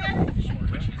got this.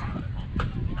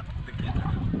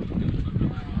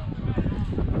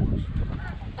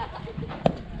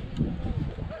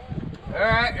 All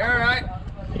right.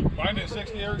 Find it,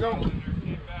 60. Here we go. Here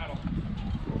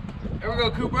we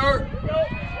go, Cooper. Here we go.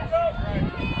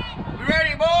 You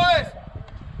ready, boys?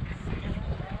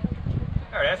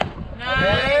 There it is.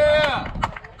 Yeah.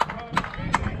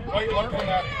 Wait, learn from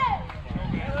that.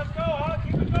 Hey, let's go, huh?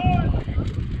 Keep it going.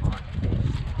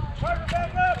 Carter,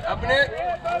 back up. Up in it.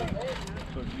 Head, buddy.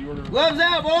 So, did you order? Gloves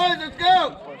out, boys. Let's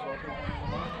go.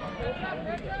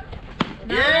 Yeah,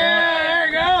 there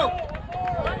you go.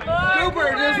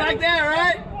 Cooper, just like that, right?